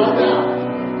are right now.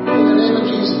 In the name of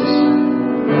Jesus.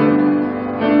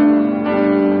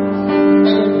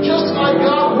 And just like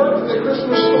God worked in the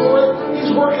Christmas story,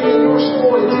 He's working in your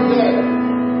story today.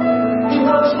 He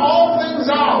works all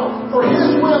things out for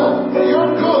His will.